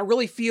 Man, I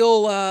really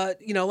feel,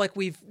 like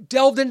we've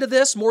delved into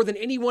this more than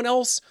anyone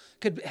else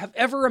could have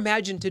ever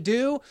imagined to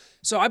do.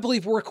 So I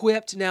believe we're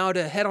equipped now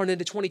to head on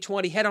into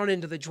 2020, head on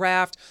into the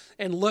draft,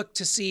 and look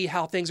to see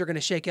how things are going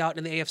to shake out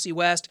in the AFC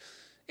West.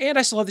 And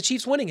I still have the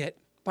Chiefs winning it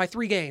by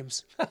 3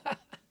 games.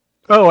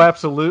 Oh,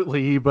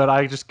 absolutely. But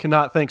I just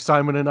cannot thank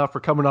Simon enough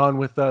for coming on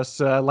with us.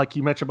 Like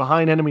you mentioned,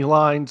 behind enemy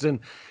lines. And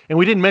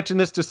we didn't mention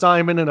this to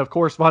Simon. And of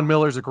course, Von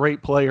Miller's a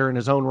great player in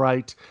his own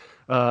right.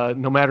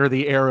 No matter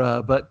the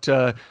era. But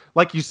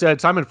like you said,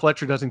 Simon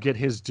Fletcher doesn't get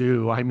his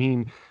due. I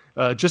mean,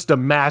 just a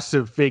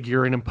massive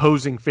figure, an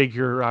imposing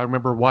figure. I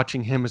remember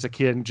watching him as a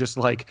kid and just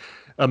like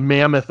a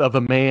mammoth of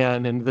a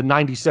man, and the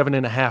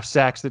 97.5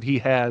 sacks that he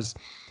has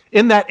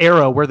in that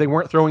era where they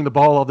weren't throwing the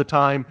ball all the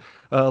time,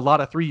 a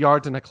lot of 3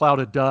 yards in a cloud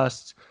of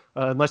dust,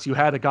 unless you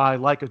had a guy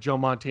like a Joe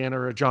Montana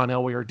or a John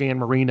Elway or Dan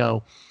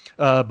Marino.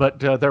 But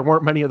there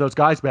weren't many of those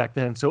guys back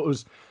then. So it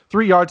was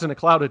 3 yards in a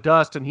cloud of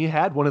dust, and he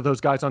had one of those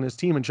guys on his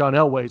team in John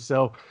Elway.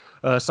 So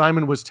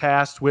Simon was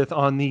tasked with,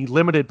 on the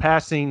limited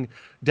passing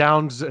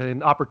downs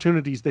and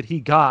opportunities that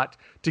he got,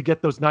 to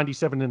get those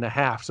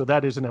 97.5. So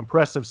that is an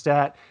impressive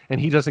stat,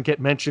 and he doesn't get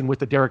mentioned with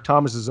the Derek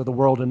Thomases of the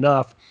world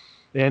enough.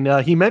 And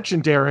he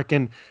mentioned Derek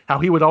and how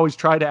he would always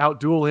try to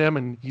outduel him,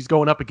 and he's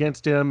going up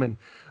against him, and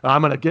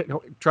I'm going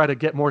to try to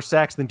get more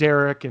sacks than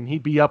Derek, and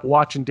he'd be up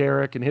watching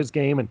Derek and his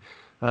game, and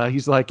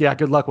he's like, yeah,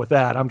 good luck with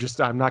that. I'm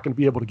not going to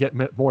be able to get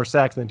more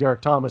sacks than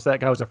Derek Thomas. That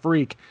guy was a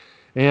freak.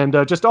 And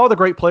just all the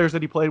great players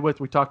that he played with.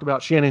 We talked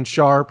about Shannon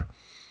Sharp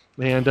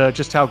and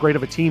just how great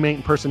of a teammate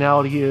and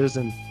personality he is,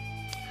 and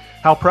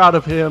how proud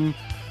of him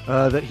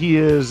that he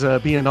is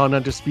being on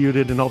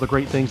Undisputed and all the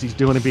great things he's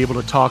doing and be able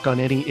to talk on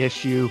any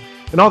issue.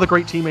 And all the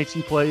great teammates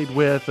he played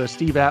with,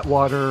 Steve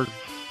Atwater,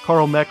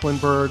 Carl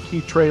Mecklenburg,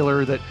 Keith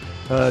Traylor, that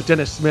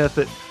Dennis Smith,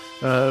 that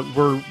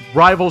were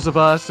rivals of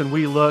us and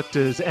we looked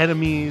as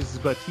enemies,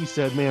 but he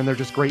said, man, they're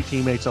just great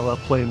teammates. I love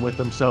playing with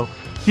them. So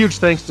huge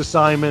thanks to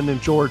Simon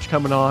and George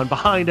coming on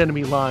behind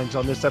enemy lines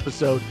on this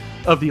episode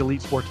of the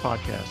Elite Sports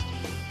Podcast.